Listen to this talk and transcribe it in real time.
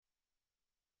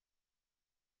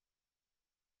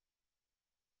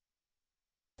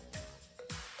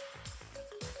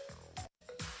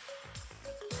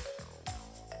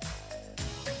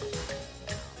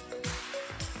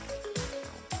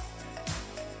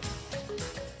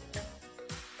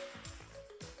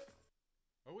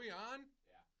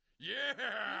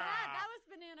Yeah, that was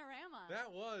Bananarama.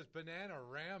 That was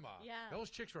Bananarama. Yeah. Those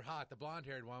chicks were hot. The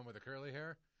blonde-haired one with the curly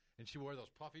hair. And she wore those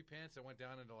puffy pants that went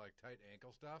down into, like, tight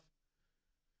ankle stuff.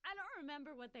 I don't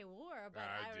remember what they wore, but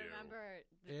I do. remember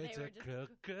It's they were a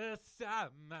just cruel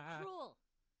summer. cruel.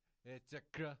 It's a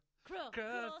cruel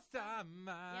Cruel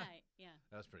summer. Yeah.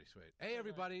 That was pretty sweet. Hey,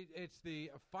 everybody. It's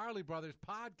the Farley Brothers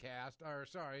podcast.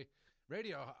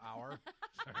 Radio hour.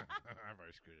 I've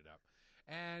already screwed it up.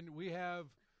 And we have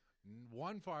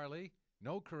one Farley,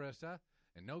 no Carissa,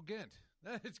 and no Gint.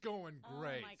 It's going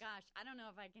great. Oh, my gosh. I don't know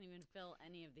if I can even fill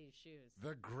any of these shoes.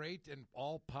 The great and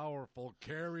all-powerful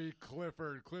Carrie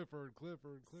Clifford.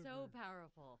 So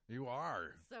powerful. You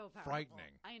are. So powerful.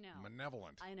 Frightening. I know.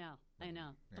 Malevolent. I know.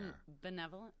 Yeah.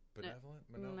 Benevolent? Benevolent?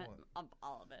 Malevolent?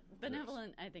 All of it.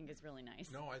 Benevolent, I think, is really nice.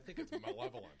 No, I think it's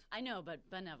malevolent. I know, but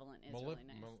benevolent is really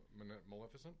nice.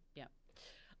 Maleficent? Yeah.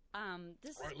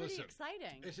 This is pretty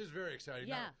exciting. This is very exciting.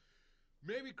 Yeah. Now,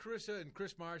 maybe Carissa and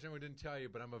Chris Mars, I didn't tell you,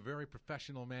 but I'm a very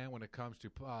professional man when it comes to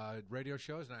radio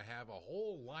shows, and I have a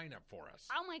whole lineup for us.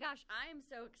 Oh, my gosh. I am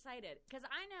so excited because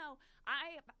I know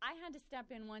I had to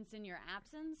step in once in your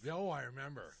absence. Oh, I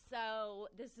remember. So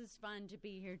this is fun to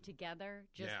be here together,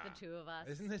 just the two of us.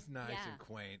 Isn't this nice and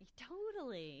quaint?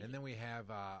 Totally. And then we have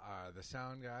the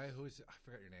sound guy, I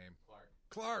forgot your name.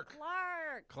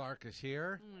 Clark is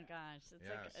here. Oh my gosh, it's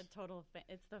like a total.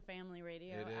 It's the family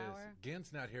radio hour.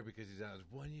 Gint's not here because he's on his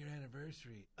 1-year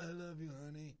anniversary. I love you,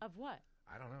 honey. Of what?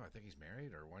 I don't know. I think he's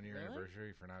married or 1-year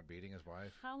anniversary for not beating his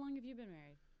wife. How long have you been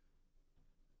married?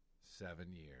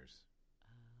 7 years.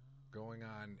 Going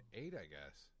on 8, I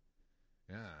guess.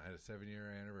 Yeah, I had a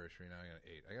 7-year anniversary. Now I got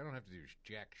 8. I don't have to do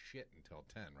jack shit until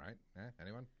 10, right?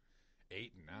 Anyone?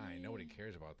 8 and 9. Nobody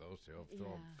cares about those two.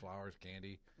 Throw flowers,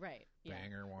 candy. Right.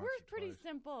 Banger once We're or pretty twice.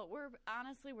 simple.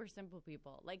 We're simple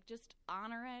people. Like, just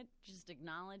honor it, just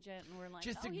acknowledge it, and we're like,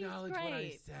 just oh, acknowledge he's great. what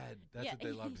I said. That's what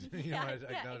they love.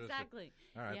 Exactly.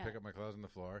 All right, pick up my clothes on the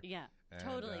floor. Yeah, and,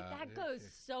 totally. That goes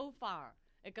so far.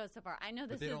 It goes so far. I know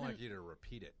this But they don't isn't... like you to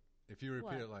repeat it. If you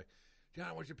repeat it like, John,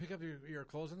 I want you to pick up your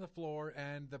clothes on the floor,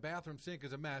 and the bathroom sink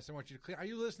is a mess. I want you to clean. Are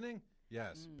you listening?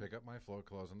 Yes. Pick up my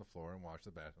clothes on the floor and wash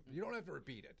the bathroom. You don't have to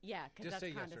repeat it. Yeah, because that's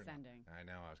say condescending. Yes or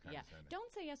no. I know, I was condescending. Yeah.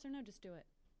 Don't say yes or no, just do it.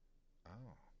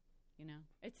 Oh. You know,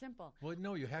 it's simple. Well,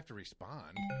 no, you have to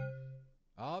respond.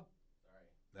 Oh. Sorry.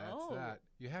 That's that.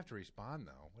 You have to respond,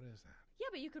 though. What is that? Yeah,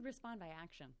 but you could respond by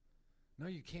action. No,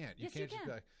 you can't. Yes, Can't you just can.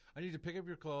 be like, I need you to pick up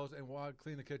your clothes and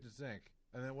clean the kitchen sink.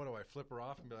 And then what do I, flip her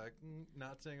off and be like,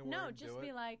 not saying a word? No, just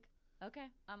be like, okay,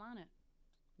 I'm on it.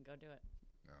 Go do it.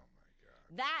 Oh, my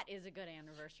God. That is a good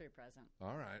anniversary present.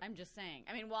 All right. I'm just saying.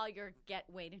 I mean, while you're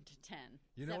waiting to 10.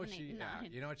 You know 7, what 8, she 9,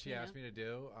 you know what she asked me to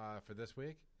do for this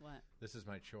week? What? This is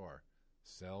my chore.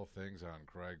 Sell things on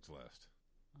Craigslist.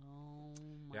 Oh,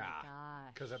 my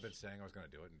gosh. Because I've been saying I was going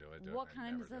to do it and do it. What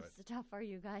kinds of stuff are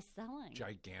you guys selling?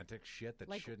 Gigantic shit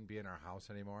that shouldn't be in our house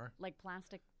anymore. Like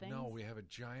plastic things? No, we have a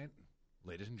giant,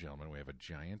 ladies and gentlemen, we have a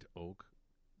giant oak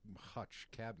hutch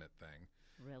cabinet thing.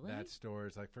 Really? That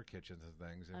stores like for kitchens and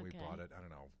things. And we Okay. bought it, I don't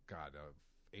know,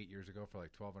 8 years ago for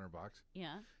like $1,200.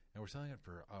 Yeah. And we're selling it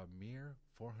for a mere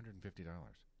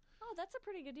 $450. Oh, that's a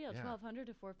pretty good deal. Yeah. $1,200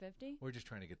 to $450. We're just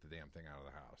trying to get the damn thing out of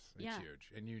the house. It's Yeah.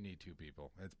 huge. And you need 2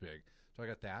 people. It's big. So I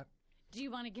got that. Do you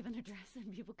want to give an address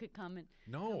and people could come and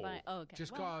No. come by? Oh, okay.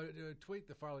 Just tweet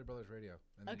the Farley Brothers Radio.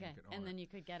 And then Okay, you can own and it. then you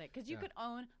could get it. Because you could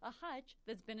own a hutch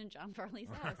that's been in John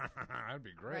Farley's house. That'd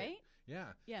be great. Right?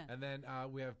 Yeah. Yeah. And then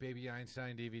we have Baby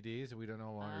Einstein DVDs that we don't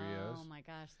no longer use. Oh, my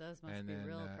gosh. Those must And be then,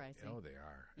 real pricey. Oh, they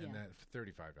are. Yeah. And then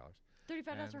 $35.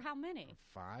 $35 for how many?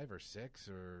 5 or 6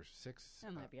 or 6.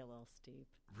 That might be a little steep.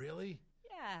 Really?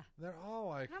 Yeah. They're all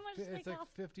like, How much do they it's like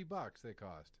cost? $50 they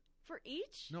cost. For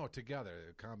each? No, together,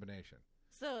 a combination.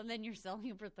 So then you're selling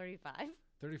them for $35?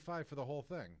 $35 for the whole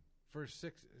thing. For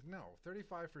 6, no,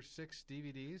 $35 for 6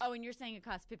 DVDs. Oh, and you're saying it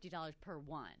costs $50 per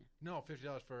one? No,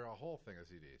 $50 for a whole thing of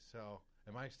CDs. So,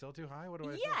 am I still too high? What do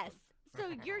I? Yes.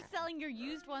 So you're selling your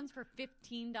used ones for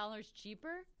 $15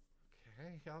 cheaper?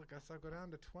 Okay, I guess I'll go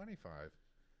down to 25.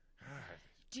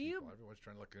 Do you Everyone's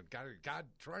trying to look good. God,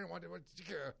 trying to want to.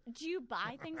 do you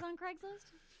buy things on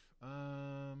Craigslist?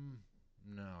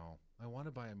 No. I want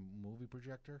to buy a movie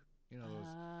projector. You know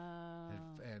those,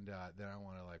 and then I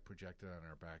want to like project it on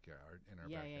our backyard.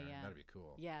 Yeah. That'd be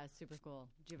cool. Yeah, super cool.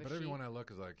 Do you have But a everyone sheet? I look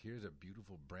is like, here's a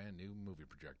beautiful brand new movie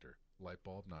projector, light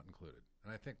bulb not included,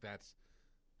 and I think that's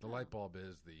the light bulb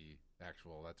is the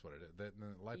actual. That's what it is. The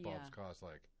light bulbs cost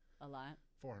like a lot.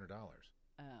 $400.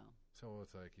 Oh, So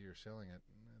it's like you're selling it.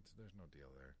 There's no deal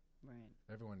there. right.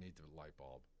 Everyone needs a light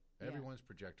bulb. Yeah. Everyone's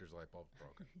projector's light bulb's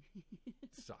broken. It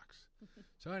sucks.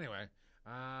 So anyway,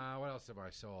 What else have I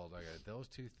sold? I got those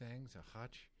two things, a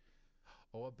hutch.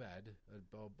 Oh, a bed, an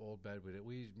old bed.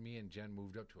 Me and Jen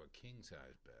moved up to a king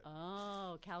size bed.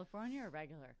 Oh, California or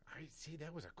regular? I see.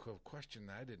 That was a question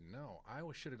that I didn't know. I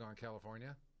should have gone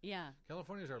California. Yeah.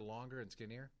 Californias are longer and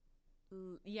skinnier.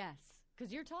 Yes,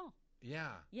 because you're tall.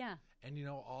 Yeah. Yeah. And you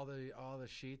know all the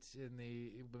sheets in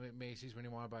the Macy's when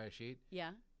you want to buy a sheet. Yeah.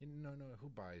 No, who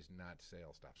buys not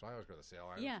sale stuff? So I always go to the sale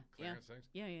aisle. Yeah. Clearance things.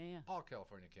 Yeah. All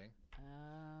California King.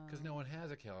 Oh. Because no one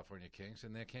has a California Kings,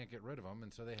 and they can't get rid of them,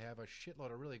 and so they have a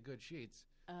shitload of really good sheets.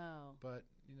 Oh. But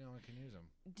no one can use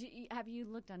them. Have you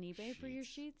looked on eBay for your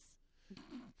sheets?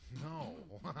 No.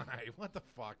 Why? What the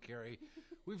fuck, Carrie?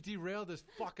 We've derailed this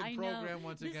fucking program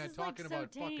once again, talking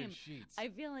about fucking sheets. I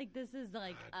feel like this is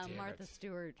like a Martha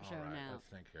Stewart show all right, now. Let's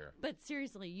think here. But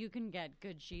seriously, you can get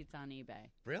good sheets on eBay.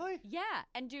 Really? Yeah,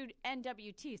 and dude,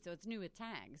 NWT, so it's new with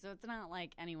tags, so it's not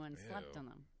like anyone slept on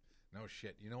them. No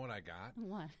shit. You know what I got?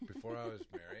 What? Before I was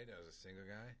married, I was a single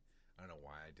guy. I don't know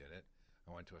why I did it.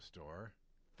 I went to a store,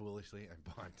 foolishly, and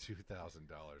bought $2,000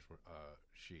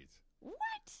 sheets. What?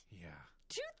 Yeah.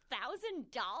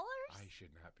 $2,000? I should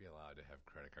not be allowed to have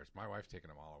credit cards. My wife's taking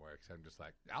them all away because I'm just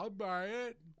like, I'll buy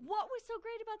it. What was so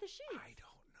great about the sheets? I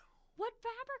don't know. What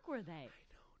fabric were they? I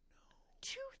don't know.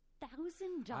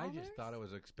 $2,000? I just thought it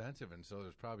was expensive, and so it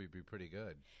would probably be pretty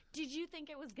good. Did you think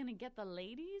it was going to get the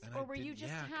ladies, And or were you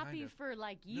just happy kind of. for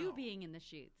like you No. being in the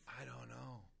sheets? I don't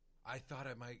know. I thought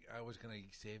I was going to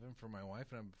save them for my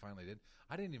wife, and I finally did.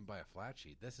 I didn't even buy a flat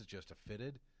sheet. This is just a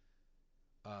fitted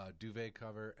duvet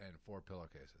cover and 4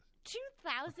 pillowcases.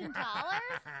 $2,000?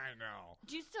 I know.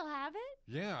 Do you still have it?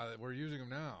 Yeah, we're using them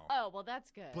now. Oh, well,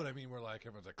 that's good. But I mean,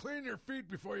 everyone's like, clean your feet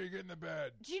before you get in the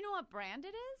bed. Do you know what brand it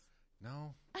is?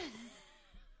 No.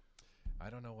 I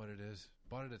don't know what it is.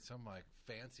 Bought it at some like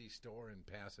fancy store in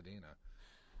Pasadena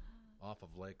off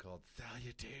of Lake called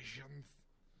Salutations.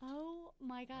 Oh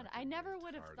my God! I Fucking never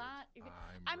would have retarded. thought.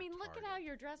 I'm mean, look at retarded. how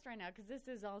you're dressed right now, because this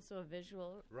is also a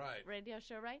visual Right. radio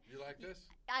show, right? You like this?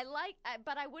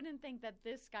 But I wouldn't think that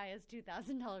this guy has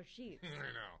 $2,000 sheets.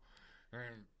 I know.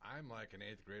 I'm like an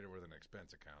 8th grader with an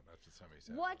expense account. That's what somebody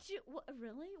said.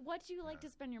 Really? What do you like to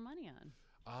spend your money on?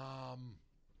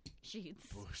 Sheets.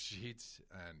 Sheets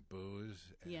and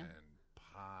booze and Yeah.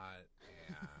 pot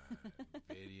and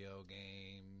video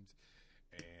games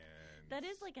and That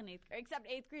is like an 8th grade, except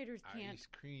 8th graders can't. ice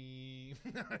cream.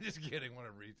 I'm just kidding. What a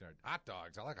retard. Hot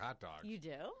dogs. I like hot dogs. You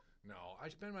do? No, I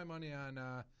spend my money on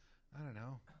I don't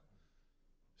know,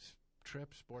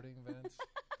 trips, sporting events,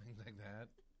 things like that.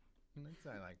 That's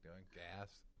what I like doing. Gas.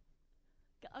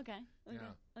 Okay.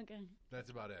 Yeah. Okay.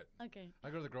 That's about it. Okay. I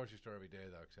go to the grocery store every day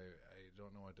though, because I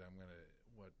don't know what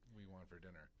we want for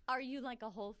dinner. Are you like a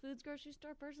Whole Foods grocery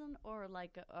store person, or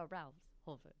like a Ralph's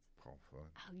Whole Foods? Whole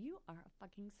Foods. Oh, you are a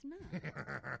fucking snob,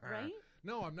 right?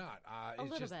 No, I'm not. A It's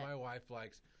little just bit. my wife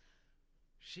likes.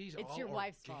 She's It's all your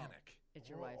wife's fault. organic. It's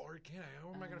your wife's fault. Organic.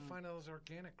 How am I going to find all this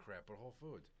organic crap at Whole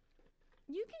Foods?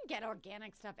 You can get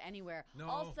organic stuff anywhere. No.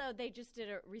 Also, they just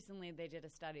recently they did a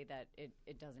study that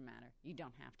it doesn't matter. You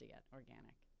don't have to get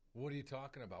organic. What are you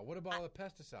talking about? What about all the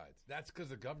pesticides? That's because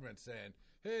the government's saying,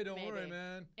 "Hey, don't worry, Maybe.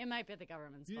 man. It might be the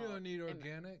government's You fault. don't need It might-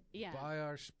 organic. Yeah. Buy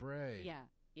our spray." Yeah.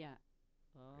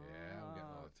 Oh. Yeah, I'm getting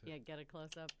all that too. Yeah, get a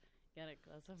close up. Get a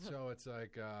close up. So it's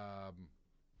like,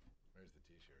 where's the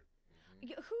T-shirt?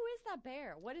 Who is that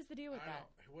bear? What is the deal with I that?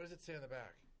 don't know. What does it say on the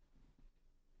back?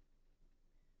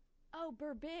 Oh,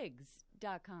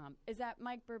 Burbigs.com. Is that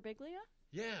Mike Birbiglia?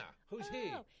 Yeah. Who's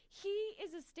he? Oh, he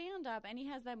is a stand-up, and he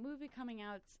has that movie coming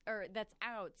out, or that's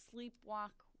out,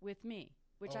 Sleepwalk with Me,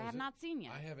 which Oh, I is have it? not seen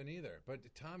yet. I haven't either. But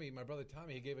Tommy, my brother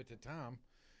Tommy, he gave it to Tom,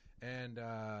 and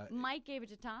Mike gave it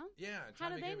to Tom? yeah. How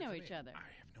do Tommy they gave it know to each me. other?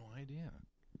 I have no idea.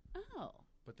 Oh.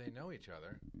 But they know each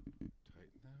other.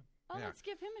 Tighten that. Oh, Yeah. let's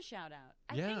give him a shout out.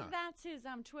 I Yeah. think that's his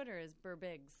Twitter is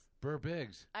Burbigs. Burr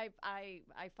Biggs. I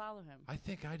follow him. I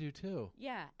think I do too.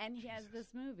 Yeah, and he has Jesus.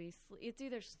 this movie. It's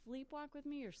either Sleepwalk with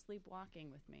Me or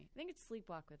Sleepwalking with Me. I think it's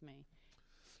Sleepwalk with Me.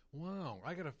 Wow.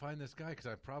 I got to find this guy because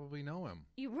I probably know him.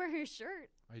 You wear his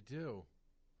shirt. I do.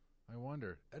 I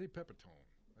wonder. Eddie Pepitone.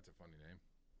 That's a funny name.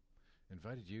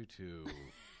 Invited you to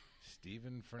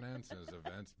Stephen Fernandez's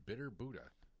event's Bitter Buddha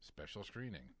special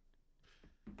screening.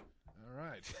 All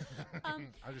right. I'm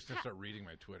just going to start reading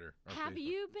my Twitter. or Have Facebook.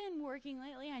 you been working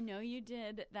lately? I know you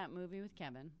did that movie with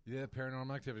Kevin. Yeah,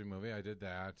 Paranormal Activity movie. I did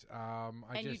that.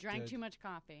 And you drank too much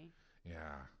coffee,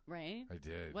 Yeah, right? I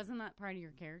did. Wasn't that part of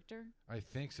your character? I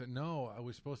think so. No, I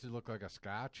was supposed to look like a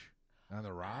scotch on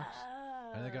the rocks.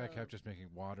 And the guy Oh. kept just making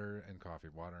water and coffee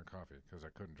because I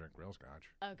couldn't drink real scotch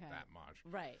Okay. that much.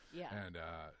 Right, yeah. And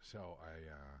so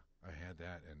I had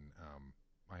that, and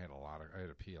I had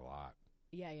to pee a lot.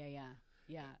 Yeah.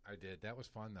 Yeah. I did. That was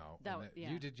fun though.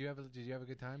 Yeah. Did you have a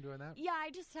good time doing that? Yeah, I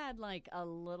just had like a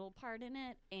little part in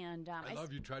it, and I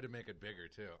love you tried to make it bigger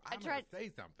too. I tried to say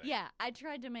something. Yeah, I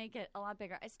tried to make it a lot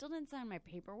bigger. I still didn't sign my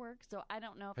paperwork, so I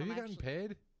don't know if Have I'm you gotten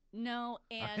paid? No,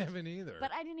 and I haven't either.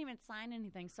 But I didn't even sign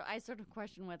anything, so I sort of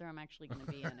question whether I'm actually going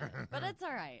to be in it. But it's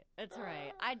all right. It's all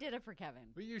right. I did it for Kevin.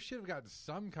 But you should have gotten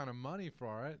some kind of money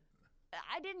for it.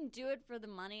 I didn't do it for the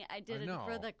money. I did it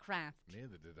for the craft.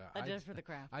 Neither did I. I did it for the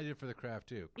craft. I did it for the craft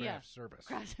too. Craft service.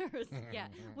 Craft service. Yeah,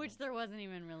 which there wasn't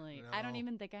even really. No. I don't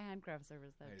even think I had craft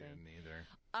service that day. I didn't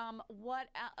either. What?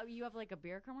 You have like a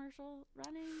beer commercial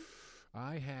running?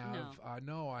 I have.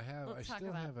 No, I have. Let's I talk still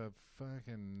about- have a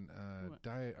fucking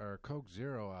Diet or Coke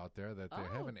Zero out there that they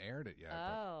haven't aired it yet.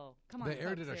 Oh, come on. They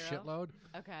aired it Coke a Zero. shitload.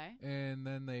 Okay. And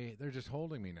then they're just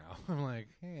holding me now. I'm like,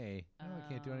 hey, I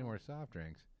can't do any more soft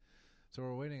drinks. So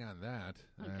we're waiting on that.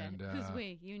 Okay. And, Who's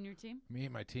we? You and your team? Me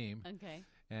and my team. Okay.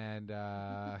 And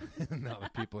now the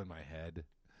people in my head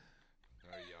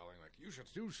are yelling like, you should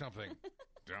do something.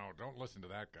 Don't listen to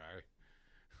that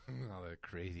guy. All the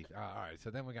crazy. All right. So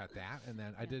then we got that. And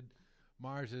then I did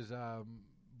Mars's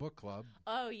book club.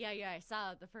 Oh, yeah. I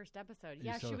saw the first episode. You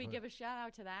Yeah, saw should the we first- give a shout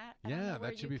out to that? I don't know Yeah, where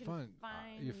that should you be can fun.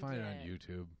 You find it on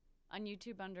YouTube. On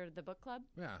YouTube under the book club?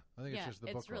 Yeah, I think it's just the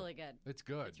book it's club. really good. It's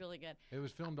good. It's really good. It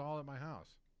was filmed all at my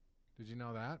house. Did you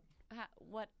know that?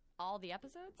 What? All the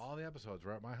episodes? All the episodes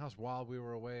were at my house while we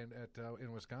were away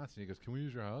in Wisconsin. He goes, "Can we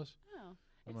use your house?" Oh,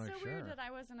 I'm it's like, so weird "Sure." that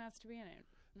I wasn't asked to be in it.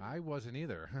 I wasn't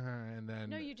either. And then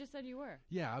No, you just said you were.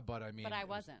 yeah, but I mean, But I it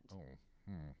was- wasn't. Oh,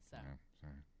 So. yeah, sorry.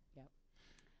 Yep.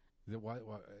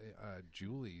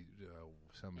 Julie,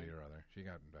 somebody or other, she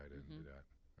got invited to that.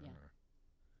 Yeah.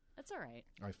 That's all right.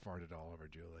 I farted all over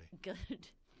Julie. Good.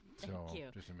 Thank So you.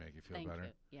 just to make you feel Thank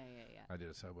better. you. Yeah. I did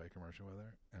a Subway commercial with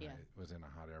her, and Yeah. I was in a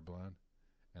hot air balloon,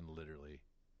 and literally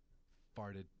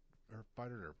farted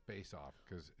her face off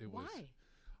because it was. Why?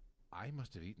 I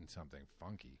must have eaten something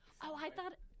funky. Oh, I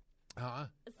thought Huh?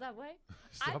 Subway.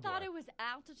 I thought Subway. it was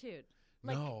altitude.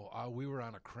 Like, No, we were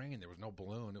on a crane. There was no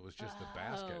balloon. It was just the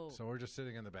basket. Oh. So we're just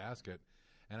sitting in the basket,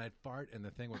 and I'd fart, and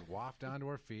the thing would waft onto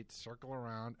her feet, circle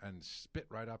around, and spit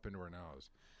right up into her nose.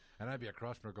 And I'd be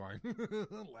across from her going,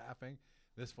 laughing.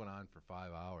 This went on for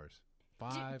 5 hours.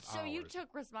 5 hours. So you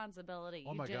took responsibility.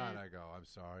 Oh, You my God. didn't- I go, I'm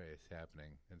sorry. It's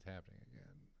happening. It's happening again.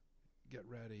 Get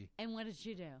ready. And what did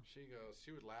she do? She goes,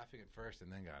 she was laughing at first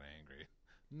and then got angry.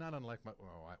 Not unlike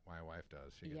my wife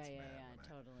does. She gets mad. when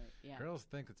Totally. Yeah. Girls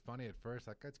think it's funny at first,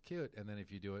 like, that's cute. And then if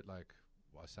you do it, like,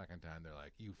 a second time, they're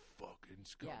like, you fucking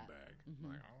scumbag. Mhm. I'm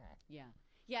like, oh. Yeah.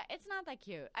 Yeah, it's not that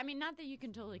cute. I mean, not that you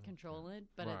can totally control it,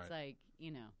 but it's Right.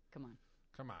 like, come on.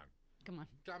 Come on. Come on.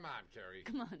 Come on, Carrie.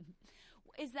 Come on.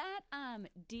 Is that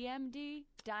DMD,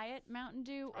 Diet Mountain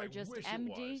Dew, or I just wish it MD?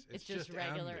 was. It's It's just just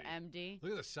regular MD. MD.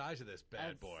 Look at the size of this bad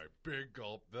That's- boy. Big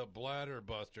gulp. The bladder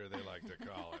buster, they like to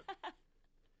call it.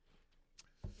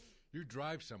 You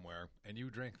drive somewhere and you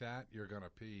drink that, you're going to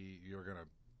pee. You're going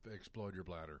to explode your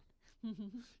bladder.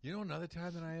 You know, another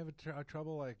time that I have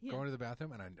trouble like Yeah. going to the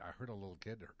bathroom and I heard a little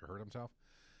kid hurt himself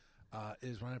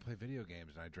is when I play video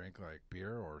games and I drink like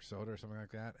beer or soda or something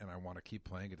like that and I want to keep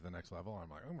playing it to the next level. I'm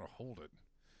like, I'm going to hold it.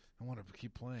 I want to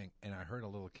keep playing. And I heard a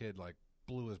little kid like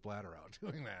blew his bladder out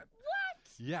doing that. What?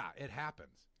 Yeah, it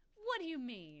happens. What do you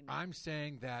mean? I'm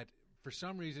saying that for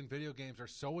some reason video games are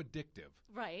so addictive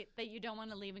Right, that you don't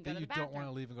want to leave and go that to you the bathroom. don't want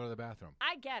to leave and go to the bathroom.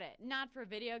 I get it. Not for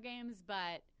video games,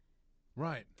 but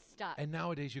Right. stuff. And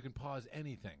nowadays you can pause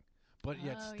anything. But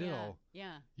yet Oh, still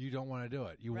Yeah. you don't want to do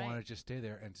it. You Right. want to just stay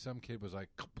there. And some kid was like,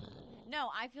 No,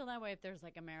 I feel that way if there's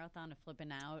like a marathon of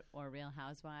Flipping Out or Real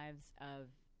Housewives of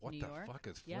what New the York. fuck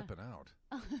is Yeah. flipping out?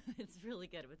 It's really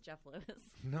good with Jeff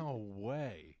Lewis. No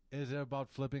way. Is it about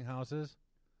flipping houses?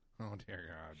 Oh, dear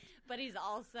God. But he's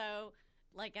also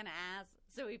like an ass,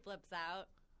 so he flips out.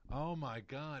 Oh, my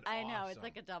God. I know, it's Awesome.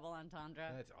 like a double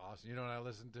entendre. That's awesome. You know what I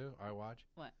listen to? I watch?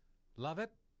 What? Love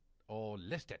It or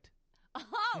List It.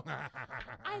 Oh,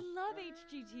 I love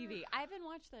HGTV. I haven't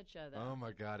watched that show though. Oh,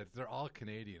 my God. They're all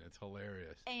Canadian. It's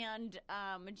hilarious. And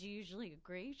do you usually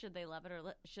agree? Should they love it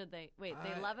or should they wait?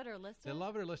 They love it or list it? They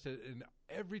love it or list it, and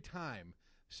every time.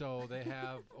 So they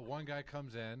have one guy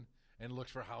comes in and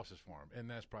looks for houses for him, and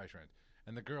that's price range.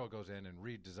 And the girl goes in and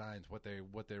redesigns what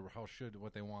their house should,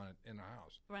 what they want in the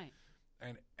house. Right.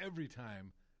 And every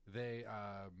time they,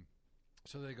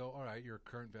 so they go, all right, your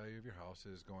current value of your house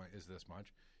is this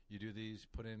much. You do these,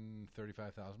 put in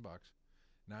 $35,000.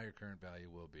 Now your current value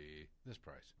will be this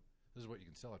price. This is what you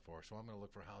can sell it for. So I'm going to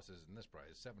look for houses in this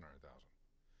price, $700,000.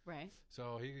 Right.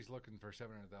 So he's looking for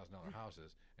 $700,000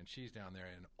 houses, and she's down there,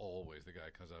 and always the guy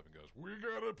comes up and goes, "We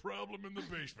got a problem in the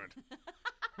basement."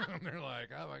 And they're like,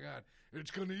 oh, my God,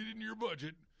 it's going to eat into your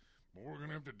budget. But we're going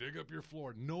to have to dig up your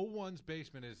floor. No one's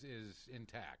basement is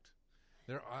intact.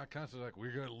 They're constantly like, we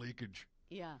got leakage.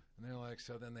 Yeah. And they're like,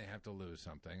 so then they have to lose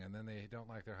something. And then they don't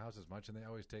like their house as much, and they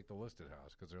always take the listed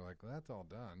house because they're like, well, that's all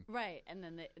done. Right. And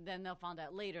then they'll find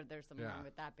out later there's something Yeah. wrong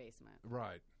with that basement.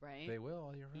 Right. Right? They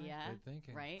will. You're right. Yeah. Good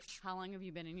thinking. Right? How long have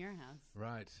you been in your house?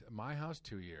 Right. My house,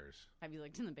 2 years. Have you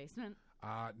looked in the basement?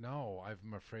 No,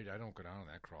 I'm afraid I don't go down in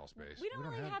that crawl space. We don't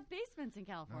really have basements in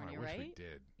No, California, I wish right? we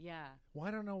did. Yeah. Well,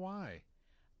 I don't know why.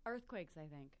 Earthquakes, I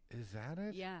think. Is that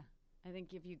it? Yeah. I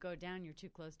think if you go down, you're too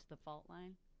close to the fault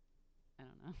line. I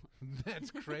don't know.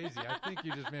 That's crazy. I think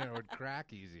you just meant it would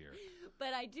crack easier.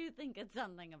 But I do think it's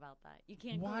something about that. You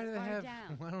can't Why go do as they far have?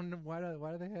 down.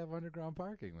 Why do they have underground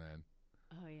parking then?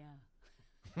 Oh, yeah.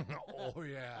 Oh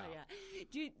yeah. Oh, yeah.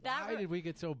 Dude, that Why did we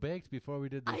get so baked before we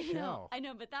did the show? I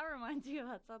know, but that reminds me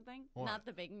about something. What? Not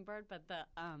the baking bird, but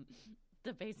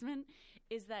the basement.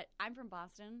 Is that I'm from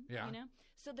Boston, Yeah. you know?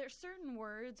 So there's certain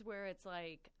words where it's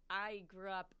like I grew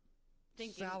up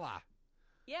thinking Cellar.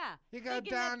 Yeah. You go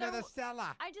thinking down that to there the cellar.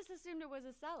 I just assumed it was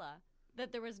a cellar,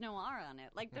 that there was no R on it.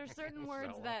 Like there's certain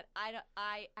words Cellar. that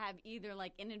I have either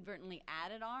like inadvertently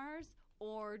added R's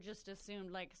or just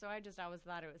assumed like, so I just always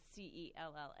thought it was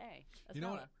C-E-L-L-A. You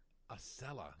know what? A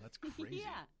cellar. That's crazy.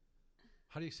 Yeah.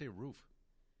 How do you say roof?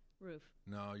 Roof.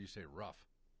 No, you say rough.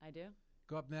 I do.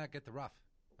 Go up there, get the rough.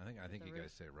 I think The you roof.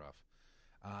 guys say rough.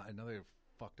 Another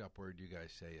fucked up word you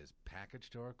guys say is package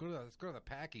store. Let's go to the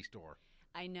packy store.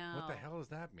 I know. What the hell does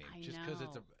that mean? I Just because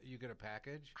know. you get a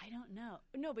package? I don't know.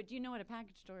 No, but do you know what a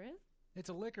package store is? It's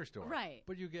a liquor store. Right.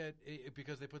 But you get,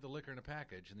 because they put the liquor in a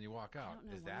package and then you walk I out. don't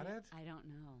know Is why- that it? I don't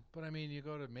know. But I mean, you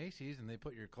go to Macy's and they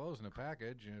put your clothes in a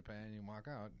package and you walk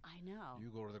out. I know. You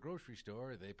go to the grocery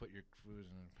store, they put your food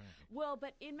in a package. Well,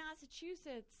 but in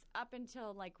Massachusetts, up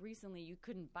until like recently, you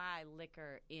couldn't buy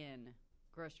liquor in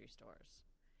grocery stores.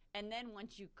 And then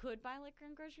once you could buy liquor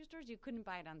in grocery stores, you couldn't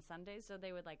buy it on Sundays, so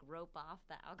they would like rope off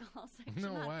the alcohol section.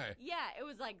 No way. Yeah, it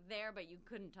was like there, but you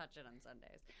couldn't touch it on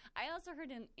Sundays. I also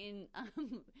heard in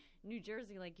New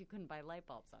Jersey, like you couldn't buy light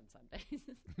bulbs on Sundays.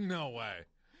 No way.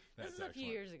 This That's is a few excellent.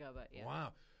 years ago, but yeah.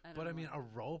 Wow. don't But I know mean, why. a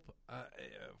rope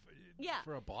Yeah.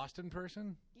 for a Boston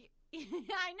person?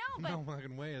 I know, but No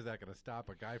fucking way is that going to stop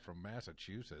a guy from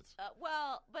Massachusetts.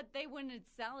 well, but they wouldn't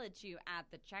sell it to you at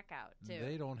the checkout too.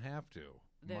 They don't have to.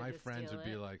 They're My to friends steal would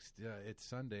be it. like, it's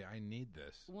Sunday. I need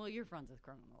this. Well, you're friends with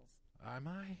criminals. Am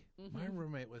I? My Mhm.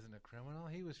 roommate wasn't a criminal.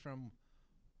 He was from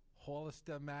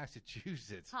Hollister,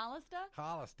 Massachusetts. Hollister?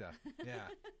 Hollister. Yeah.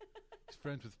 He's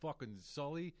friends with fucking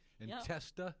Sully and Yep.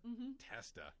 Testa. Mm-hmm.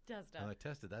 Testa. Testa.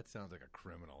 Testa, that sounds like a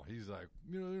criminal. He's like,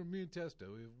 me and Testa,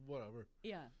 whatever.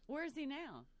 Yeah. Where is he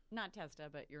now? Not Testa,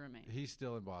 but your roommate. He's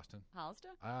still in Boston. Hollister?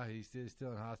 He's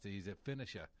still in Hollister. He's a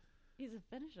finisher. He's a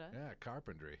finisher. Yeah,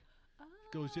 carpentry. Oh.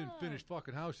 Goes in, finish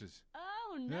fucking houses.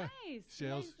 Oh, Yeah. nice.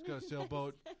 Sails, Nice, got a nice,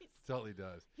 sailboat. nice. That's all he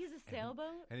does. He's a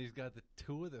sailboat? And he's got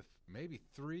maybe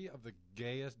three of the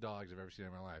gayest dogs I've ever seen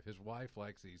in my life. His wife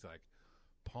likes these like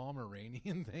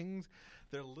Pomeranian things.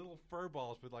 They're little fur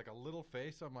balls with like a little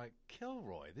face. I'm like,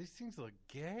 Kilroy, these things look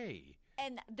gay.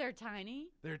 And they're tiny?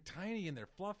 They're tiny and they're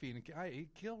fluffy, and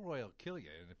Kilroy will kill you.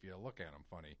 And if you look at him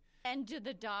funny, And do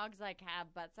the dogs like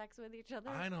have butt sex with each other?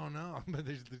 I don't know, but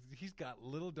he's got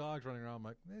little dogs running around. I'm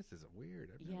like, this is weird.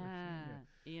 I've never Yeah. seen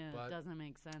it. Yeah. But- It doesn't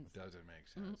make sense. Doesn't make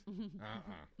sense.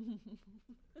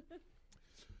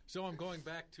 So I'm going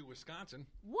back to Wisconsin.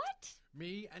 What?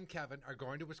 Me and Kevin are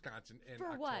going to Wisconsin in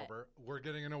For what? October. We're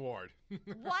getting an award.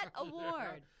 What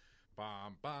award?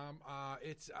 Bum, bum.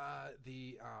 It's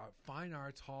the Fine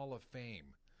Arts Hall of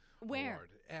Fame Where? award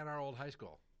at our old high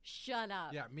school. Shut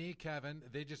up. Yeah, me, Kevin.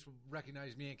 They just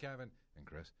recognized me and Kevin and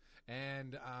Chris.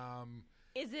 And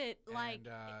Is it like,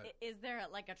 And, is there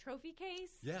like a trophy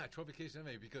case? yeah, trophy case and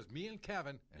everything, because me and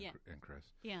Kevin and, Yeah. and Chris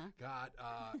Yeah. got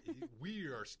we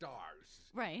are stars.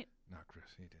 Right. Not Chris.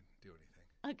 He didn't do anything.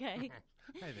 Okay.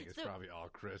 I think it's So- probably all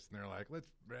Chris, and they're like, let's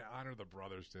honor the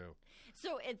brothers too.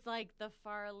 So it's like the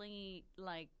Farley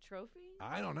like trophy?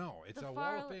 I don't know. It's The a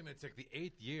wall of fame. It's like the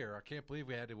 8th year. I can't believe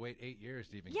we had to wait 8 years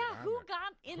to even Yeah, get on who there.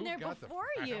 got in Who there got the- before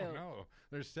you? I don't know.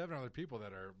 There's 7 other people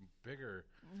that are bigger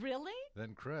Really?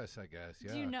 than Chris, I guess.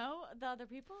 Yeah. Do you know the other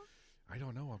people? I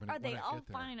don't know. Are they all get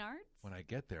there, fine arts? When I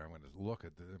get there, I'm going to look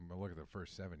at the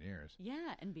first 7 years.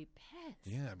 Yeah, and be pissed.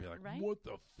 Yeah, I'd be like, right? what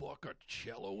the fuck, a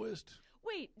celloist?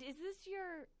 Wait, is this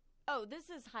your? Oh, this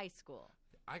is high school.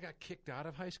 I got kicked out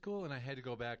of high school, and I had to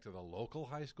go back to the local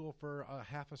high school for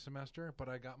half a semester, but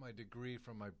I got my degree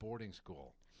from my boarding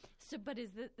school. So, but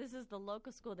this is the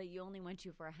local school that you only went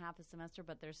to for a half a semester,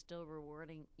 but they're still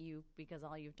rewarding you because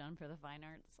all you've done for the fine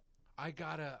arts?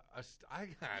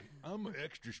 I'm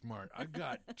extra smart. I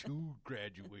got 2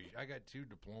 graduations. I got 2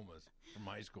 diplomas from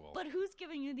high school. But who's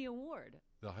giving you the award?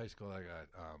 The high school I got,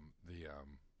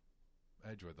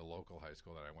 Edgewood, the local high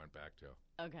school that I went back to.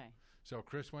 Okay. So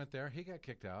Chris went there. He got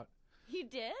kicked out. He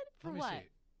did? For Let me what? see.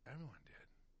 Everyone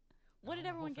did. What did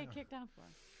everyone get kicked out for?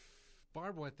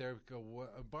 Barb went there.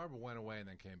 Barbara went away and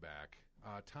then came back.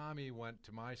 Tommy went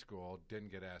to my school,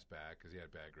 didn't get asked back because he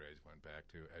had bad grades, went back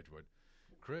to Edgewood.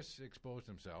 Chris exposed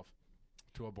himself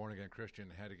to a born-again Christian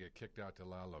and had to get kicked out to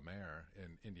La Lumiere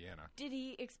in Indiana. Did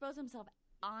he expose himself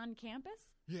on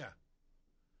campus? Yeah.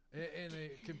 In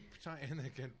the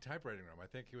typewriting room. I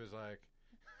think he was like,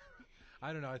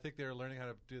 I don't know. I think they were learning how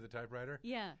to do the typewriter.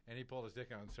 Yeah. And he pulled his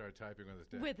dick out and started typing with his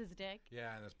dick. With his dick?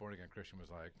 Yeah, and this born-again Christian was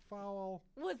like, foul.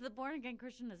 Was the born-again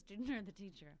Christian a student or the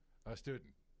teacher? A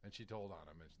student. And she told on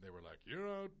him, and they were like, you're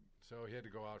out. So he had to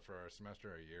go out for a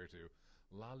semester, a year to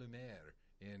La Lumiere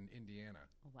in Indiana.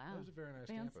 Oh, wow. That was a very nice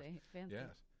Fancy. campus. Fancy.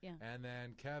 Yes. Yeah. And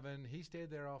then Kevin, he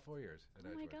stayed there all 4 years at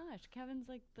Oh, my Edgewood. gosh. Kevin's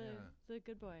like the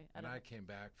good boy. And I came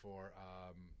back for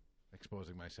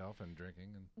exposing myself and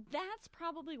drinking. And That's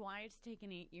probably why it's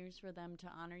taken 8 years for them to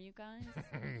honor you guys.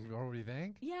 What do you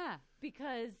think? Yeah,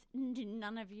 because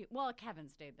none of you. Well, Kevin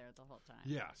stayed there the whole time.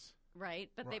 Yes. Right,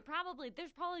 but Right.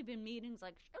 there's probably been meetings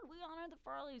like, should we honor the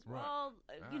Farleys? Right. Well,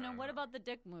 I what don't know. about the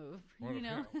dick move? What You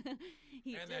know,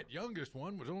 He And did- that youngest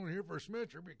one was only here for a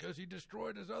semester because he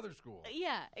destroyed his other school.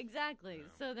 Yeah, exactly. Yeah.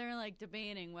 So they're like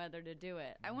debating whether to do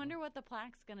it. I wonder what the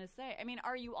plaque's gonna say. I mean,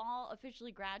 are you all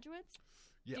officially graduates?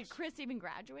 Yes. Did Chris even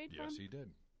graduate from? Yes, he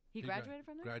did. He graduated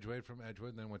from there. Graduated from Edgewood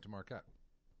and then went to Marquette.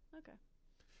 Okay.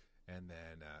 And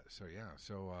then, I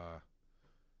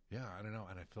don't know.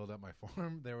 And I filled out my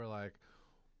form. They were like,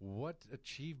 what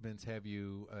achievements have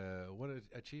you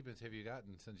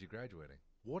gotten since you graduating?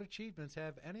 What achievements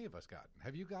have any of us gotten?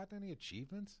 Have you gotten any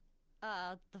achievements?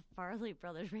 The Farley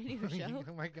Brothers radio show.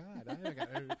 Oh, my God.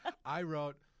 I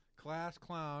wrote class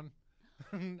clown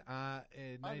in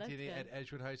 1980 at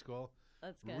Edgewood High School.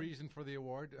 That's good. Reason for the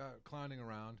award, clowning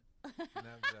around. And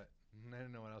that was it. And I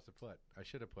didn't know what else to put. I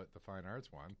should have put the Fine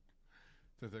Arts one,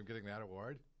 since I'm getting that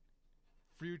award.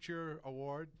 Future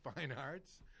Award, Fine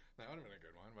Arts. That would have been a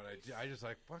good one, but I just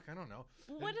like, fuck, I don't know.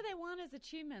 What do they want as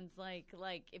achievements? Like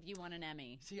if you won an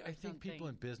Emmy. See, I think people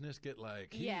in business get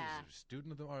like, he's Yeah.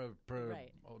 student of the or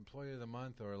Right. employee of the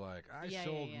month, or like, I Yeah,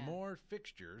 sold yeah. more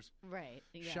fixtures, Right.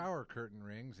 Yeah. shower curtain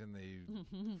rings in the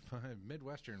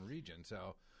Midwestern region.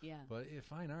 So, Yeah. but in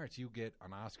Fine Arts, you get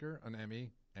an Oscar, an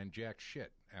Emmy, and jack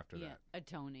shit after Yeah. A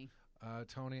Tony. that.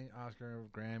 Tony, Oscar,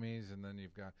 Grammys, and then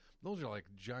you've got, those are like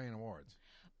giant awards.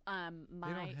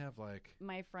 They don't have like,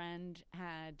 My friend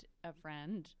had a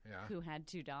friend Yeah. who had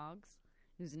 2 dogs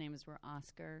whose names were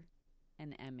Oscar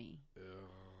and Emmy.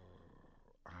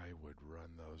 I would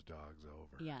run those dogs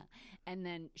over. Yeah. And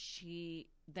then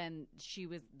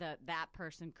that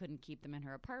person couldn't keep them in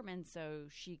her apartment, so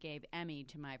she gave Emmy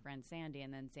to my friend Sandy,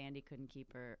 and then Sandy couldn't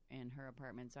keep her in her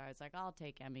apartment. So I was like, I'll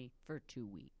take Emmy for 2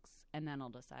 weeks, and then I'll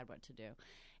decide what to do.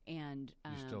 And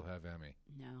You still have Emmy.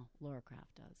 no, Laura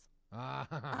Kraft does. Ah.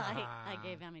 I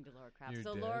gave Emmy to Laura Kraft. You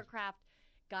So did? Laura Kraft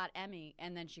got Emmy,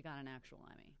 and then she got an actual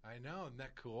Emmy. I know, isn't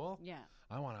that cool? Yeah.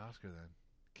 I want an Oscar then.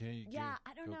 Can you? Yeah,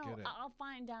 I don't go know. Get it. I'll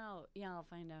find out. Yeah, I'll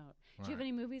find out. Do you have Right.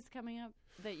 any movies coming up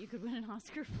that you could win an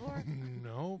Oscar for?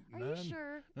 No, Are none. you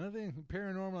sure? Nothing.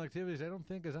 Paranormal Activities, I don't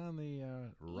think, is on the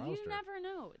roster. You never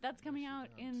know. That's coming out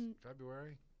in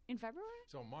February. February?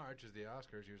 So March is the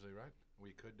Oscars usually, right?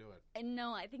 We could do it. And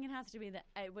no, I think it would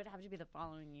have to be the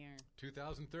following year.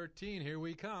 2013, here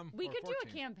we come. We Or could 14. do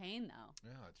a campaign though.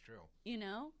 Yeah, that's true. You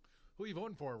know? Who are you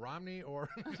voting for, Romney or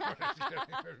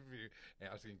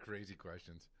asking crazy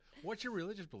questions? What's your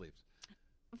religious beliefs?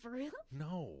 For real?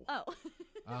 No. Oh.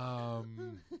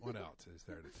 What else is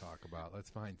there to talk about? Let's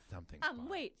find something. fun.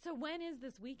 Wait, so when is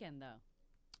this weekend though?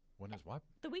 When is what?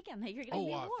 The weekend that you're getting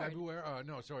the award. February.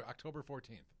 No, sorry, October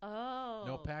 14th. Oh.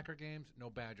 No Packer games,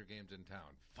 no Badger games in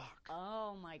town. Fuck.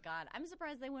 Oh my God. I'm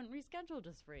surprised they wouldn't reschedule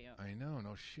just for you. I know,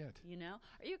 no shit. You know?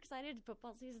 Are you excited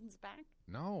football season's back?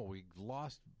 No, we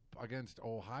lost against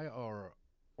Ohio or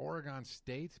Oregon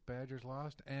State. Badgers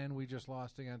lost, and we just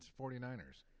lost against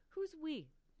 49ers. Who's we?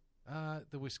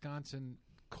 The Wisconsin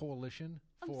Coalition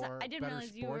for I didn't Better realize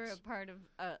Sports. you were a part of,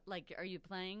 are you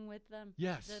playing with them?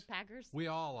 Yes. The Packers? We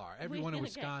all are. Everyone in Okay.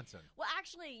 Wisconsin. Well,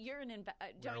 actually, you're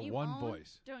don't We're you one own,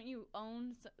 voice. Don't you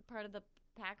own part of the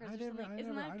Packers I or never, something? I Isn't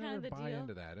never, that I kind never of the buy deal?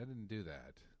 into that. I didn't do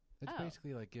that. It's Oh.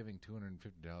 basically like giving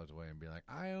 $250 away and being like,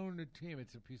 I own a team.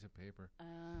 It's a piece of paper.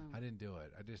 Oh, I didn't do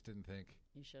it. I just didn't think.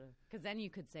 you should have. Because then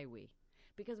you could say we.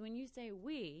 Because when you say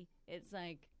we, it's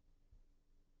like,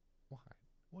 Why?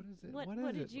 What is it? What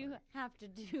is did it you like? have to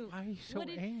do? Why are you so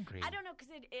angry? I don't know,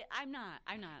 because I'm not.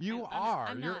 You I'm are.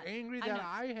 I'm You're not. angry I'm that not.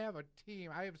 I have a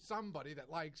team. I have somebody that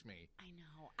likes me. I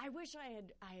know. I wish I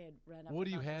had read up. What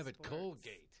do you about the have at sports.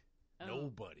 Colgate? Oh.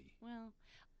 Nobody. Well,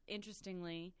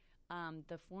 interestingly,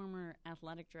 the former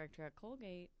athletic director at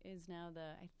Colgate is now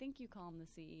I think you call him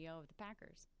the CEO of the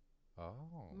Packers,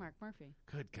 Oh. Mark Murphy.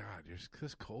 Good God.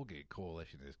 This Colgate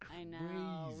coalition is crazy. I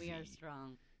know. We are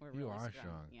strong. We're You really are strong.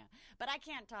 strong. Yeah. But I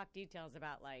can't talk details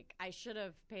about, like, I should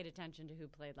have paid attention to who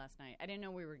played last night. I didn't know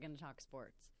we were going to talk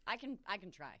sports. I can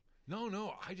try.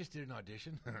 No. I just did an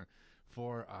audition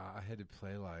for, I had to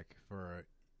play, like, for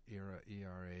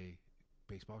ERA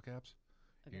baseball caps.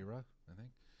 Okay. ERA, I think.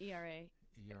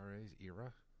 ERA's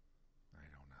ERA? I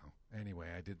don't know. Anyway,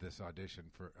 I did this audition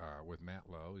for with Matt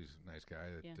Lowe. He's a nice guy.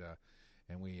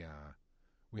 And we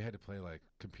had to play like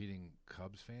competing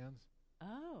Cubs fans.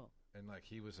 Oh. And like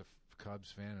he was a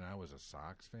Cubs fan and I was a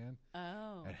Sox fan.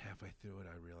 Oh. And halfway through it,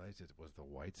 I realized it was the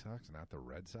White Sox, not the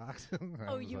Red Sox.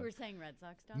 Oh, you were saying Red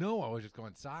Sox stuff? No, I was just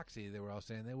going Soxy. They were all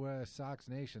saying they were a Sox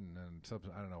nation and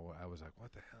something. I don't know. I was like,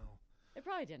 what the hell? It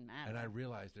probably didn't matter. And I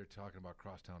realized they're talking about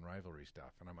crosstown rivalry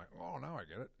stuff, and I'm like, oh, now I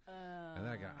get it. And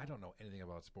then I don't know anything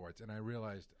about sports, and I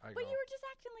realized But you were just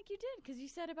acting like you did, because you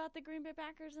said about the Green Bay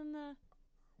Packers and the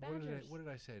Badgers. What did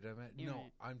I say? You're No,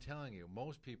 right. I'm telling you,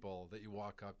 most people that you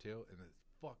walk up to, and it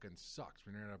fucking sucks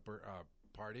when you're at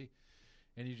a party,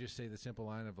 and you just say the simple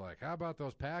line of like, how about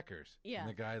those Packers? Yeah. And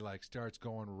the guy like starts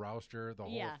going rouster, the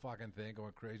whole Yeah. fucking thing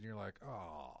going crazy, and you're like,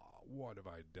 oh, what have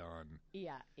I done?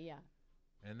 Yeah.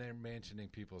 And they're mentioning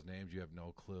people's names you have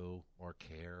no clue or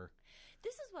care.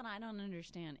 This is what I don't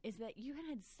understand, is that you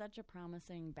had such a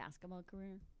promising basketball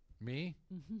career. Me?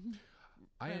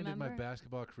 I ended my Remember?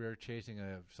 basketball career chasing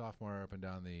a sophomore up and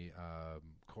down the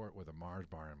court with a Mars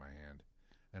bar in my hand.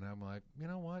 And I'm like, you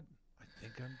know what? I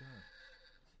think I'm done.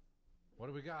 What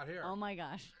do we got here? Oh, my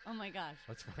gosh.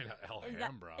 Let's find out Is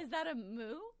Alhambra. that a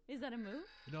moo? Is that a moo?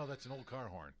 No, that's an old car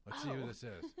horn. Let's see who this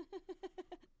is.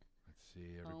 Let's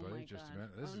see, everybody. my Just God. a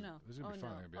minute. This Oh, is no. this is gonna be Oh,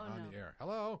 fun. no. I'm gonna be Oh, on no. the air.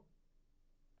 Hello.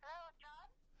 Hello, John.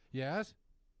 Yes.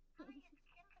 Hi, it's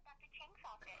Kim from Dr. Cheng's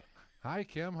office. Hi,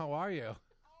 Kim. How are you?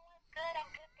 Oh,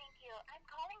 I'm good, thank you. I'm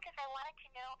calling because I wanted to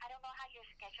know, I don't know how your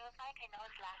schedule is like. I know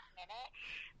it's last minute,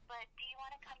 but do you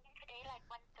want to come in today, like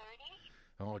 1:30?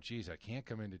 Oh, geez, I can't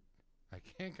come in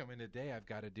today. I've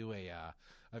got to do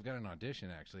I've got an audition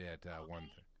actually at 1.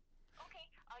 Okay,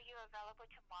 are you available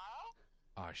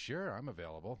tomorrow? Sure, I'm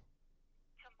available.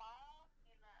 Tomorrow,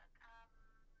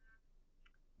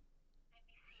 let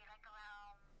me see, like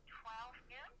around 12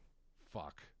 noon?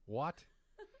 Fuck. What?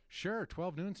 Sure,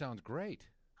 12 noon sounds great.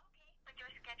 Okay, but your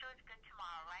schedule is good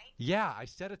tomorrow, right? Yeah, I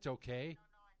said it's okay.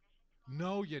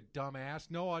 No audition tomorrow? No, you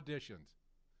dumbass. No auditions.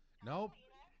 Nope. Are you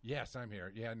there? Yes, I'm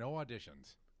here. Yeah, no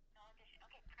auditions. No audition.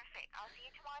 Okay, perfect. I'll see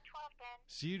you tomorrow at 12 then.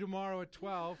 See you tomorrow at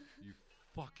 12. You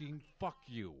fucking fuck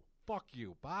you. Fuck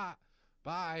you. Bye.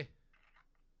 Bye.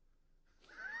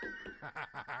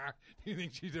 Do you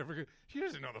think she's ever going to... She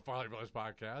doesn't know the Farley Brothers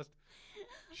podcast.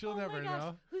 She'll Oh never my gosh.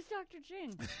 know. Who's Dr.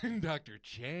 Ching? Dr.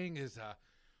 Chang is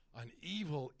an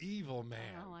evil, evil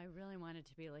man. Oh, I really wanted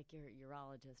to be like your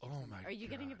urologist. Or Oh, something. my Are you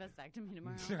getting a God. vasectomy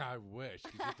tomorrow? I wish.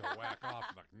 You get to whack off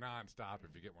like nonstop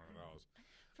if you get one of those.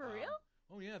 For real?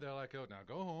 Oh, yeah. They're like, oh, now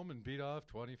go home and beat off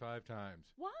 25 times.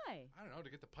 Why? I don't know, to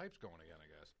get the pipes going again,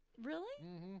 I guess. Really?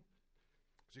 Mm-hmm.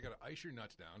 So you got to ice your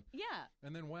nuts down Yeah.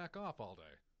 and then whack off all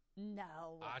day.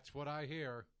 No. That's what I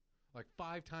hear. Like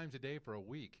 5 times a day for a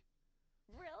week.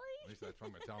 Really? At least that's what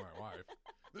I'm going to tell my wife.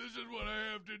 This is what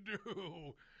I have to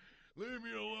do. Leave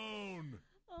me alone.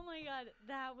 Oh my God,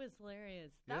 that was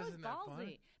hilarious. That was Isn't that fun?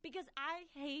 ballsy. Because I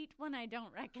hate when I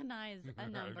don't recognize a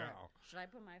number. know. Should I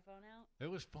put my phone out? It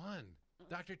was fun.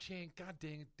 Dr. Chang, God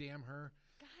damn her.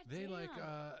 God They damn. like,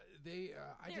 I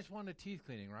They're- just wanted teeth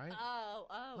cleaning, right? Oh.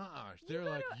 You They're go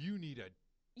like, to- you need a,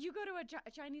 You go to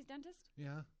a Chinese dentist?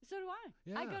 yeah. So do I.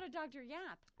 Yeah. I go to Dr.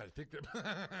 Yap. I think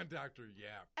that, Dr.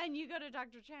 Yap. And you go to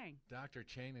Dr. Chang. Dr.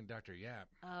 Chang and Dr. Yap.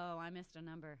 Oh, I missed a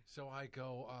number. So I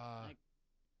go, Like-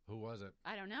 who was it?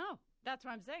 I don't know. That's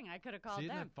what I'm saying. I could have called See,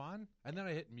 isn't them. that fun? And then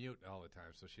I hit mute all the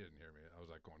time, so she didn't hear me. I was